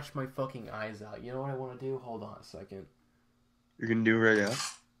scratch my fucking eyes out. You know what I want to do? Hold on a second. You're gonna do it right now?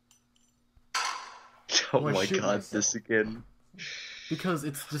 Oh my god, myself. This again. Because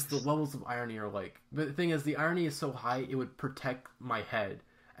it's just the levels of irony are like... But the thing is, the irony is so high, it would protect my head.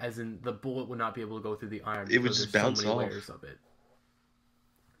 As in, the bullet would not be able to go through the iron. It would just bounce off. Layers of it.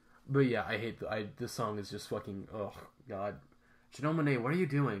 But yeah, I hate... this song is just fucking... Oh, God. Janelle Monáe, what are you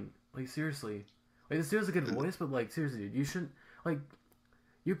doing? Like, seriously. Like, this dude has a good voice, but, like, seriously, dude, you shouldn't... Like,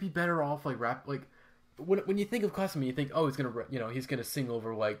 you'd be better off, like, rap... Like, when you think of Classic Man, you think, oh, he's gonna sing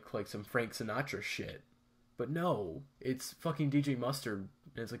over, like some Frank Sinatra shit. But no, it's fucking DJ Mustard.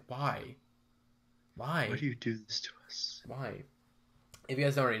 And it's like, why? Why? Why do you do this to us? Why? If you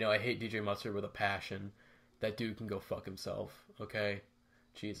guys don't already know, I hate DJ Mustard with a passion. That dude can go fuck himself, okay?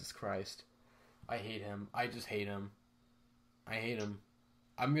 Jesus Christ. I hate him. I just hate him. I hate him.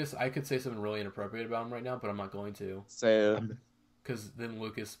 I could say something really inappropriate about him right now, but I'm not going to. Say it. Because then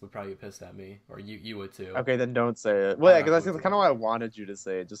Lucas would probably get pissed at me. Or you would too. Okay, then don't say it. Well, yeah, because that's going kind of why I wanted you to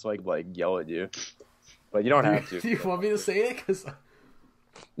say it, just like yell at you. But you don't have to. Do you want me to say it? Because...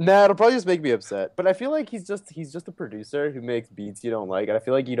 Nah, it'll probably just make me upset. But I feel like he's just a producer who makes beats you don't like, and I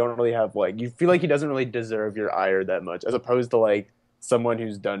feel like you don't really have you feel like he doesn't really deserve your ire that much, as opposed to like someone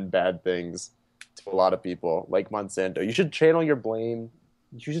who's done bad things to a lot of people, like Monsanto. You should channel your blame.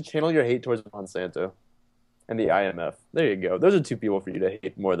 You should channel your hate towards Monsanto and the IMF. There you go. Those are two people for you to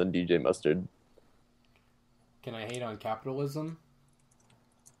hate more than DJ Mustard. Can I hate on capitalism?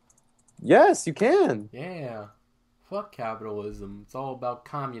 Yes, you can. Yeah. Fuck capitalism. It's all about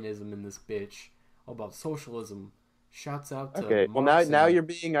communism in this bitch. All about socialism. Shouts out to Okay, well Marx now you're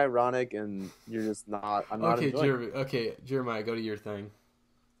being ironic and you're just not. I'm not Okay, Jeremiah, go to your thing.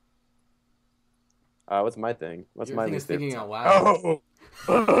 What's my thing? What's your my thing is mistake? thinking out loud.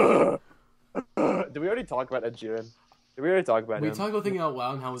 Oh! Did we already talk about Ed Sheeran? Did we already talk about We him? talked about thinking out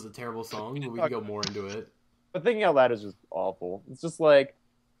loud and how it was a terrible song, but we can go more into it. But thinking out loud is just awful. It's just like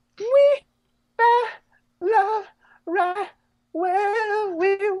we la right where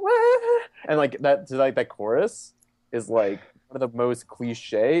we were, and that chorus is like one of the most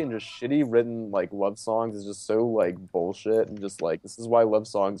cliche and just shitty written like love songs. Is just so like bullshit and just like this is why love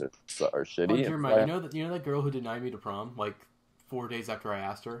songs are shitty. Oh, Jeremiah, you know that girl who denied me to prom like 4 days after I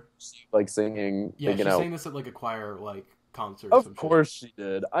asked her? Like singing. Yeah, she out. sang this at like a choir like concert. Or Of course she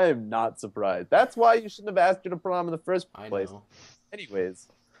did. I am not surprised. That's why you shouldn't have asked her to prom in the first place. I know. Anyways,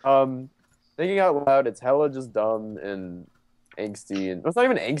 thinking out loud, it's hella just dumb and angsty, and it's not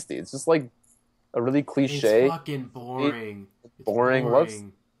even angsty. It's just like a really cliche, It's fucking boring. It's boring love.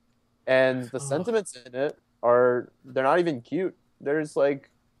 And the sentiments in it they're not even cute. They're just like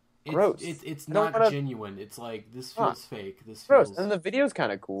gross. It's not genuine. It's like this feels fake. This gross. feels... And the video's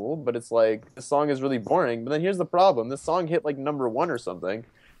kind of cool, but it's like the song is really boring. But then here's the problem: this song hit like #1 or something,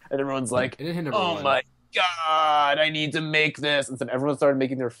 and everyone's like, It didn't hit "Oh #1. my god, I need to make this!" And then everyone started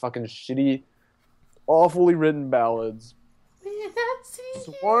making their fucking shitty, awfully written ballads.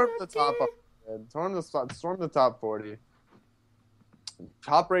 Swarm the top 100. Storm the top 40.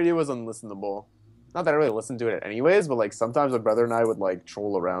 Top radio was unlistenable. Not that I really listened to it anyways, but like sometimes my brother and I would like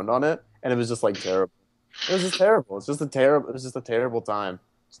troll around on it, and it was just like terrible. It was just terrible. It was just a terrible time.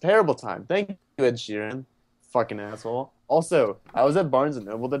 It's a terrible time. Thank you, Ed Sheeran. Fucking asshole. Also, I was at Barnes and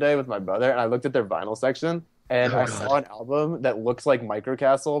Noble today with my brother, and I looked at their vinyl section, and I saw an album that looks like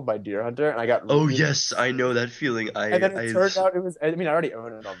Microcastle by Deerhunter, and I got really... Oh yes, I know that feeling. And then it turned out it was... I mean, I already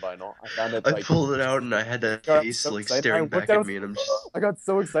own it on vinyl. I found it, I pulled it out, and I had that face like staring back at me, and I'm just... I got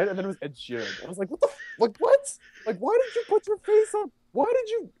so excited, and then it was Ed Sheeran. I was like, what the... Like, what? Like, why did you put your face on... Why did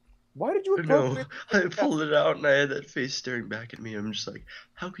you No, I pulled it out, and I had that face staring back at me, and I'm just like,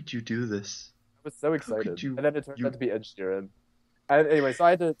 how could you do this? I was so excited. And then it turned out to be Ed Sheeran. And anyway, so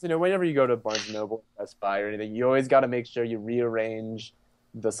I had to, whenever you go to Barnes & Noble, Best Buy, or anything, you always got to make sure you rearrange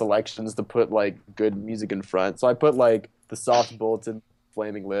the selections to put, like, good music in front. So I put, like, the Soft Bulletin,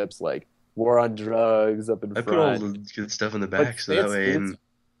 Flaming Lips, like, War on Drugs up in front. I put all the good stuff in the back, so that way...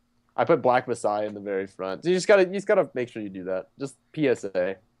 I put Black Messiah in the very front. So you just gotta make sure you do that. Just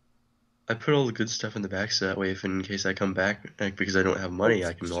PSA. I put all the good stuff in the back, so that way, if in case I come back, like, because I don't have money,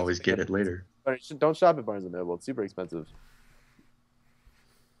 I can always get it later. Don't shop at Barnes & Noble. It's super expensive.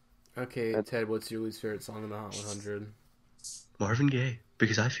 Okay, Ted, what's your least favorite song in the Hot 100? Marvin Gaye,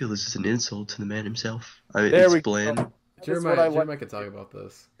 because I feel this is an insult to the man himself. I mean, it's bland. Jeremiah can talk about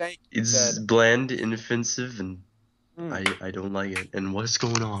this. It's bland, inoffensive, and I don't like it. And what's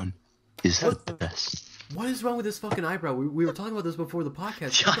going on is the best. What is wrong with this fucking eyebrow? We were talking about this before the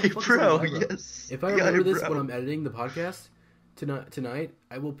podcast. The eyebrow, yes. If I remember this when I'm editing the podcast tonight,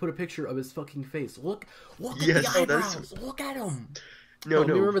 I will put a picture of his fucking face. Look at the eyebrows. Look at him. No. Let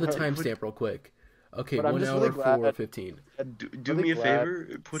me remember the timestamp real quick. Okay, 1 hour, 4:15. Do me a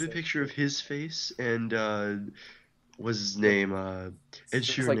favor. Put a picture of his face and what's his name? Ed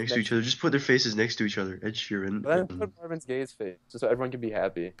Sheeran next to each other. Just put their faces next to each other. Ed Sheeran. Then put Marvin Gaye's face, just so everyone can be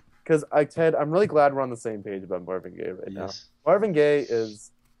happy. Because Ted, I'm really glad we're on the same page about Marvin Gaye right now. Marvin Gaye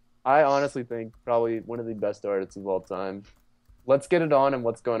is, I honestly think, probably one of the best artists of all time. Let's Get It On and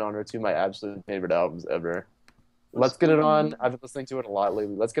What's Going On are two of my absolute favorite albums ever. Let's Get It On, I've been listening to it a lot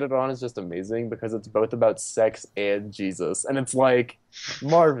lately. Let's Get It On is just amazing because it's both about sex and Jesus. And it's like,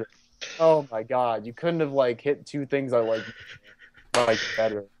 Marvin, Oh my god, you couldn't have like hit two things I like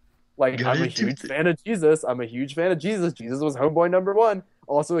better. Like, Got I'm a it, dude. huge fan of Jesus. I'm a huge fan of Jesus. Jesus was homeboy number one.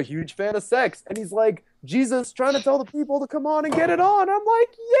 Also a huge fan of sex. And he's like, Jesus trying to tell the people to come on and get it on. I'm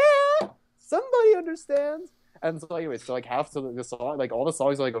like, yeah, somebody understands. And so anyway, so like half of the song, like all the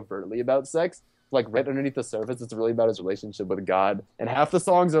songs are like overtly about sex. Like right underneath the surface, it's really about his relationship with God. And half the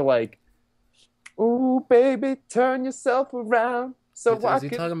songs are like, ooh, baby, turn yourself around. So Is he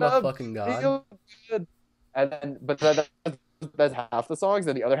talking about fucking God? Good. And then, but that's half the songs,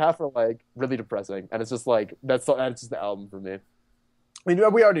 and the other half are like really depressing. And it's just like that's just the album for me. I mean,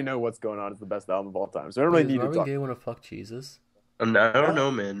 we already know what's going on. It's the best album of all time, so I don't really Does need to Marvin talk. Gaye want to fuck Jesus? I don't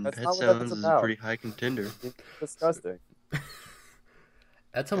know, man. That's Pet not what that's Sounds is a about. pretty high contender. It's disgusting.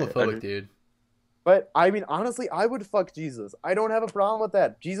 That's homophobic, dude. But I mean, honestly, I would fuck Jesus. I don't have a problem with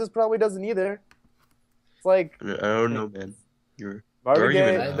that. Jesus probably doesn't either. It's like I don't know, man. Your Marvin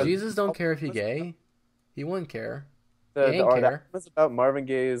argument. Gaye. Jesus don't care if he gay. He wouldn't care. The He ain't that care. was about Marvin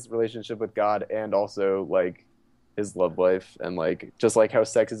Gaye's relationship with God and also like his love life and like just like how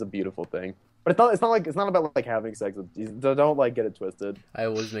sex is a beautiful thing. But it's not about like having sex with Jesus. Don't like get it twisted. I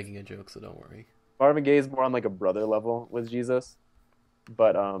was making a joke, so don't worry. Marvin Gaye is more on like a brother level with Jesus.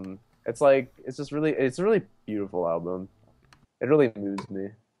 But it's like it's a really beautiful album. It really moves me.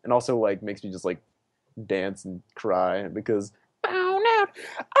 And also like makes me just like dance and cry because found out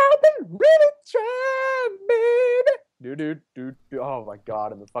I've been really trying, baby. Dude. Oh my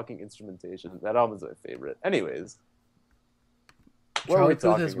god, and the fucking instrumentation. That album is my favorite. Anyways. What are we Charlie Puth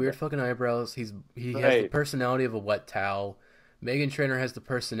talking has weird about? fucking eyebrows. He has the Right. personality of a wet towel. Megan Trainor has the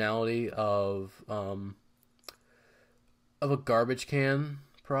personality of a garbage can,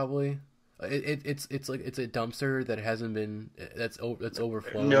 probably. It's like it's a dumpster that hasn't been that's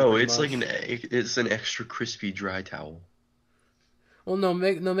overflowing. No, pretty it's much. like it's an extra crispy dry towel. Well, no,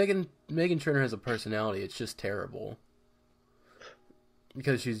 Megan Trainor has a personality. It's just terrible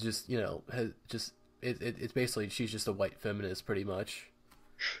because she's just it's basically she's just a white feminist pretty much.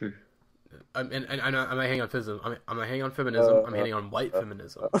 I'm not hanging on feminism. I'm not hanging on feminism. I'm hanging on white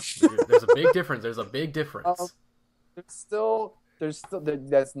feminism. There's a big difference. There's a big difference. There's still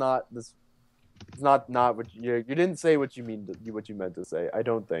that's not this. It's not what you didn't say what you meant to say. I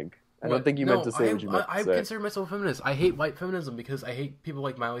don't think. I don't think you meant to say what you meant to I say. consider myself a feminist. I hate white feminism because I hate people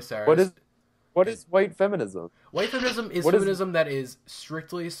like Miley Cyrus. What is white feminism? White feminism is What is- feminism that is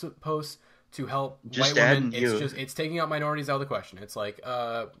strictly supposed to help Just white add women. you. It's taking out minorities out of the question. It's like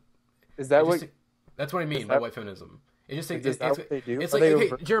Is that what? that's what I mean by white feminism. It just takes Is that what they do? it's Are like they okay,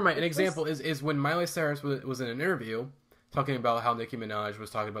 over- Jeremiah. An example is when Miley Cyrus was in an interview talking about how Nicki Minaj was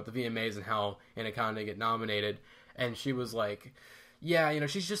talking about the VMAs and how Anaconda didn't get nominated, and she was like, "Yeah,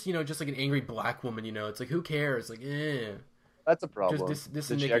 she's just just like an angry black woman. It's like who cares? Like, That's a problem. just this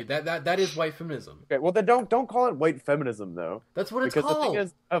Did is she Nicki. That is white feminism. Okay, well then don't call it white feminism though, That's what it's because called. the thing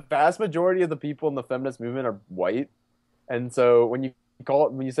is, a vast majority of the people in the feminist movement are white, and so when you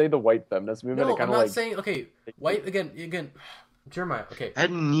say the white feminist movement, No, it kind I'm of not like saying okay. White again, Jeremiah. Okay,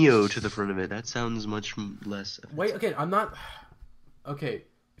 Add Neo to the front of it. That sounds much less. wait. Again, I'm not. Okay,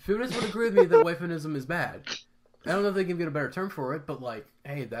 feminists would agree with me that white feminism is bad. I don't know if they can get a better term for it, but like,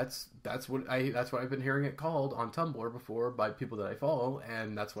 hey, that's what I've been hearing it called on Tumblr before by people that I follow,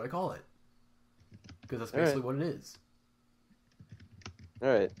 and that's what I call it because that's basically what it is. all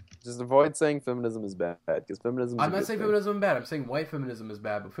right. Just avoid saying feminism is bad because feminism. I'm not saying feminism is bad. I'm saying white feminism is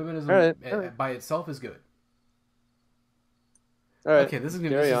bad, but feminism All right. by itself is good. All right. Okay, this is gonna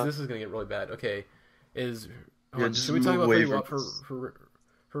get really bad. Okay, Yeah, just should we talk move about away Pretty from Wap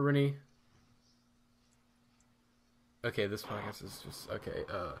for Renee? Okay, this podcast is just okay.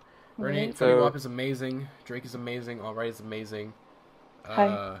 Renee, So- Pretty Wap is amazing. Drake is amazing. All Right is amazing.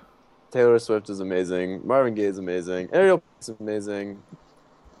 Hi. Taylor Swift is amazing. Marvin Gaye is amazing. Ariel Pink is amazing.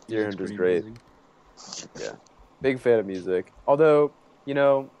 Deerhunter's great. Yeah. Big fan of music. Although,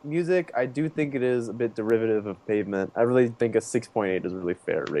 music, I do think it is a bit derivative of Pavement. I really think a 6.8 is a really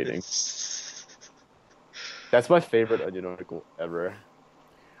fair rating. That's my favorite Onion article ever.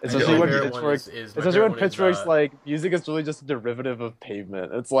 Especially when Pitchfork's like, music is really just a derivative of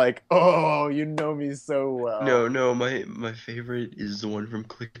Pavement. It's like, oh, you know me so well. No, my favorite is the one from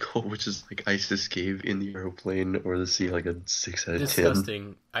Clickhole, which is like ISIS Cave in the airplane or the sea, like a 6 out of 10.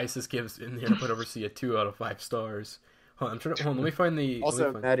 disgusting. ISIS gives in the airport over C a 2 out of 5 stars. Hold on, let me find the.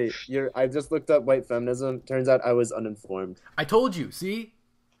 Also, Matty, I just looked up white feminism. Turns out I was uninformed. I told you. See.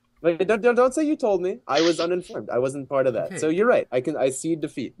 Like, don't say you told me. I was uninformed. I wasn't part of that. Okay. So you're right. I see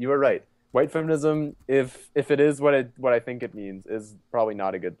defeat. You were right. White feminism, if it is what I think it means, is probably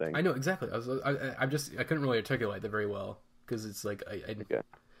not a good thing. I know exactly. I couldn't really articulate that very well because it's like Okay.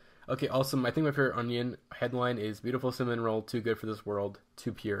 Okay, also, I think my favorite Onion headline is "Beautiful Cinnamon Roll, too good for this world,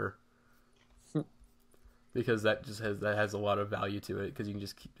 too pure." Because that has a lot of value to it. Because you can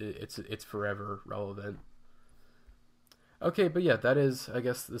just keep it's forever relevant. Okay, but yeah, that is, I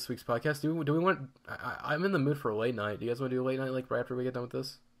guess, this week's podcast. Do we want? I'm in the mood for a late night. Do you guys want to do a late night, like right after we get done with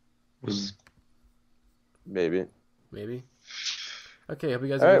this? Maybe. Okay, hope you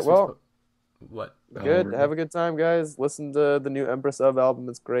guys. All right. Well. What? Good. Have a good time, guys. Listen to the new Empress of album.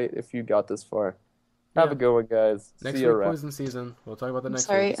 It's great if you got this far. Have a good one, guys. Next See you week, around. Poison Season. We'll talk about the next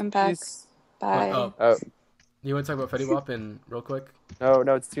Sorry, week. I'm back. Peace. Bye. You want to talk about Fetty Wap real quick? No,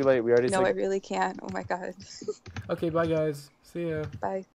 it's too late. We already. No, I really can't. Oh my god. Okay, bye guys. See ya. Bye.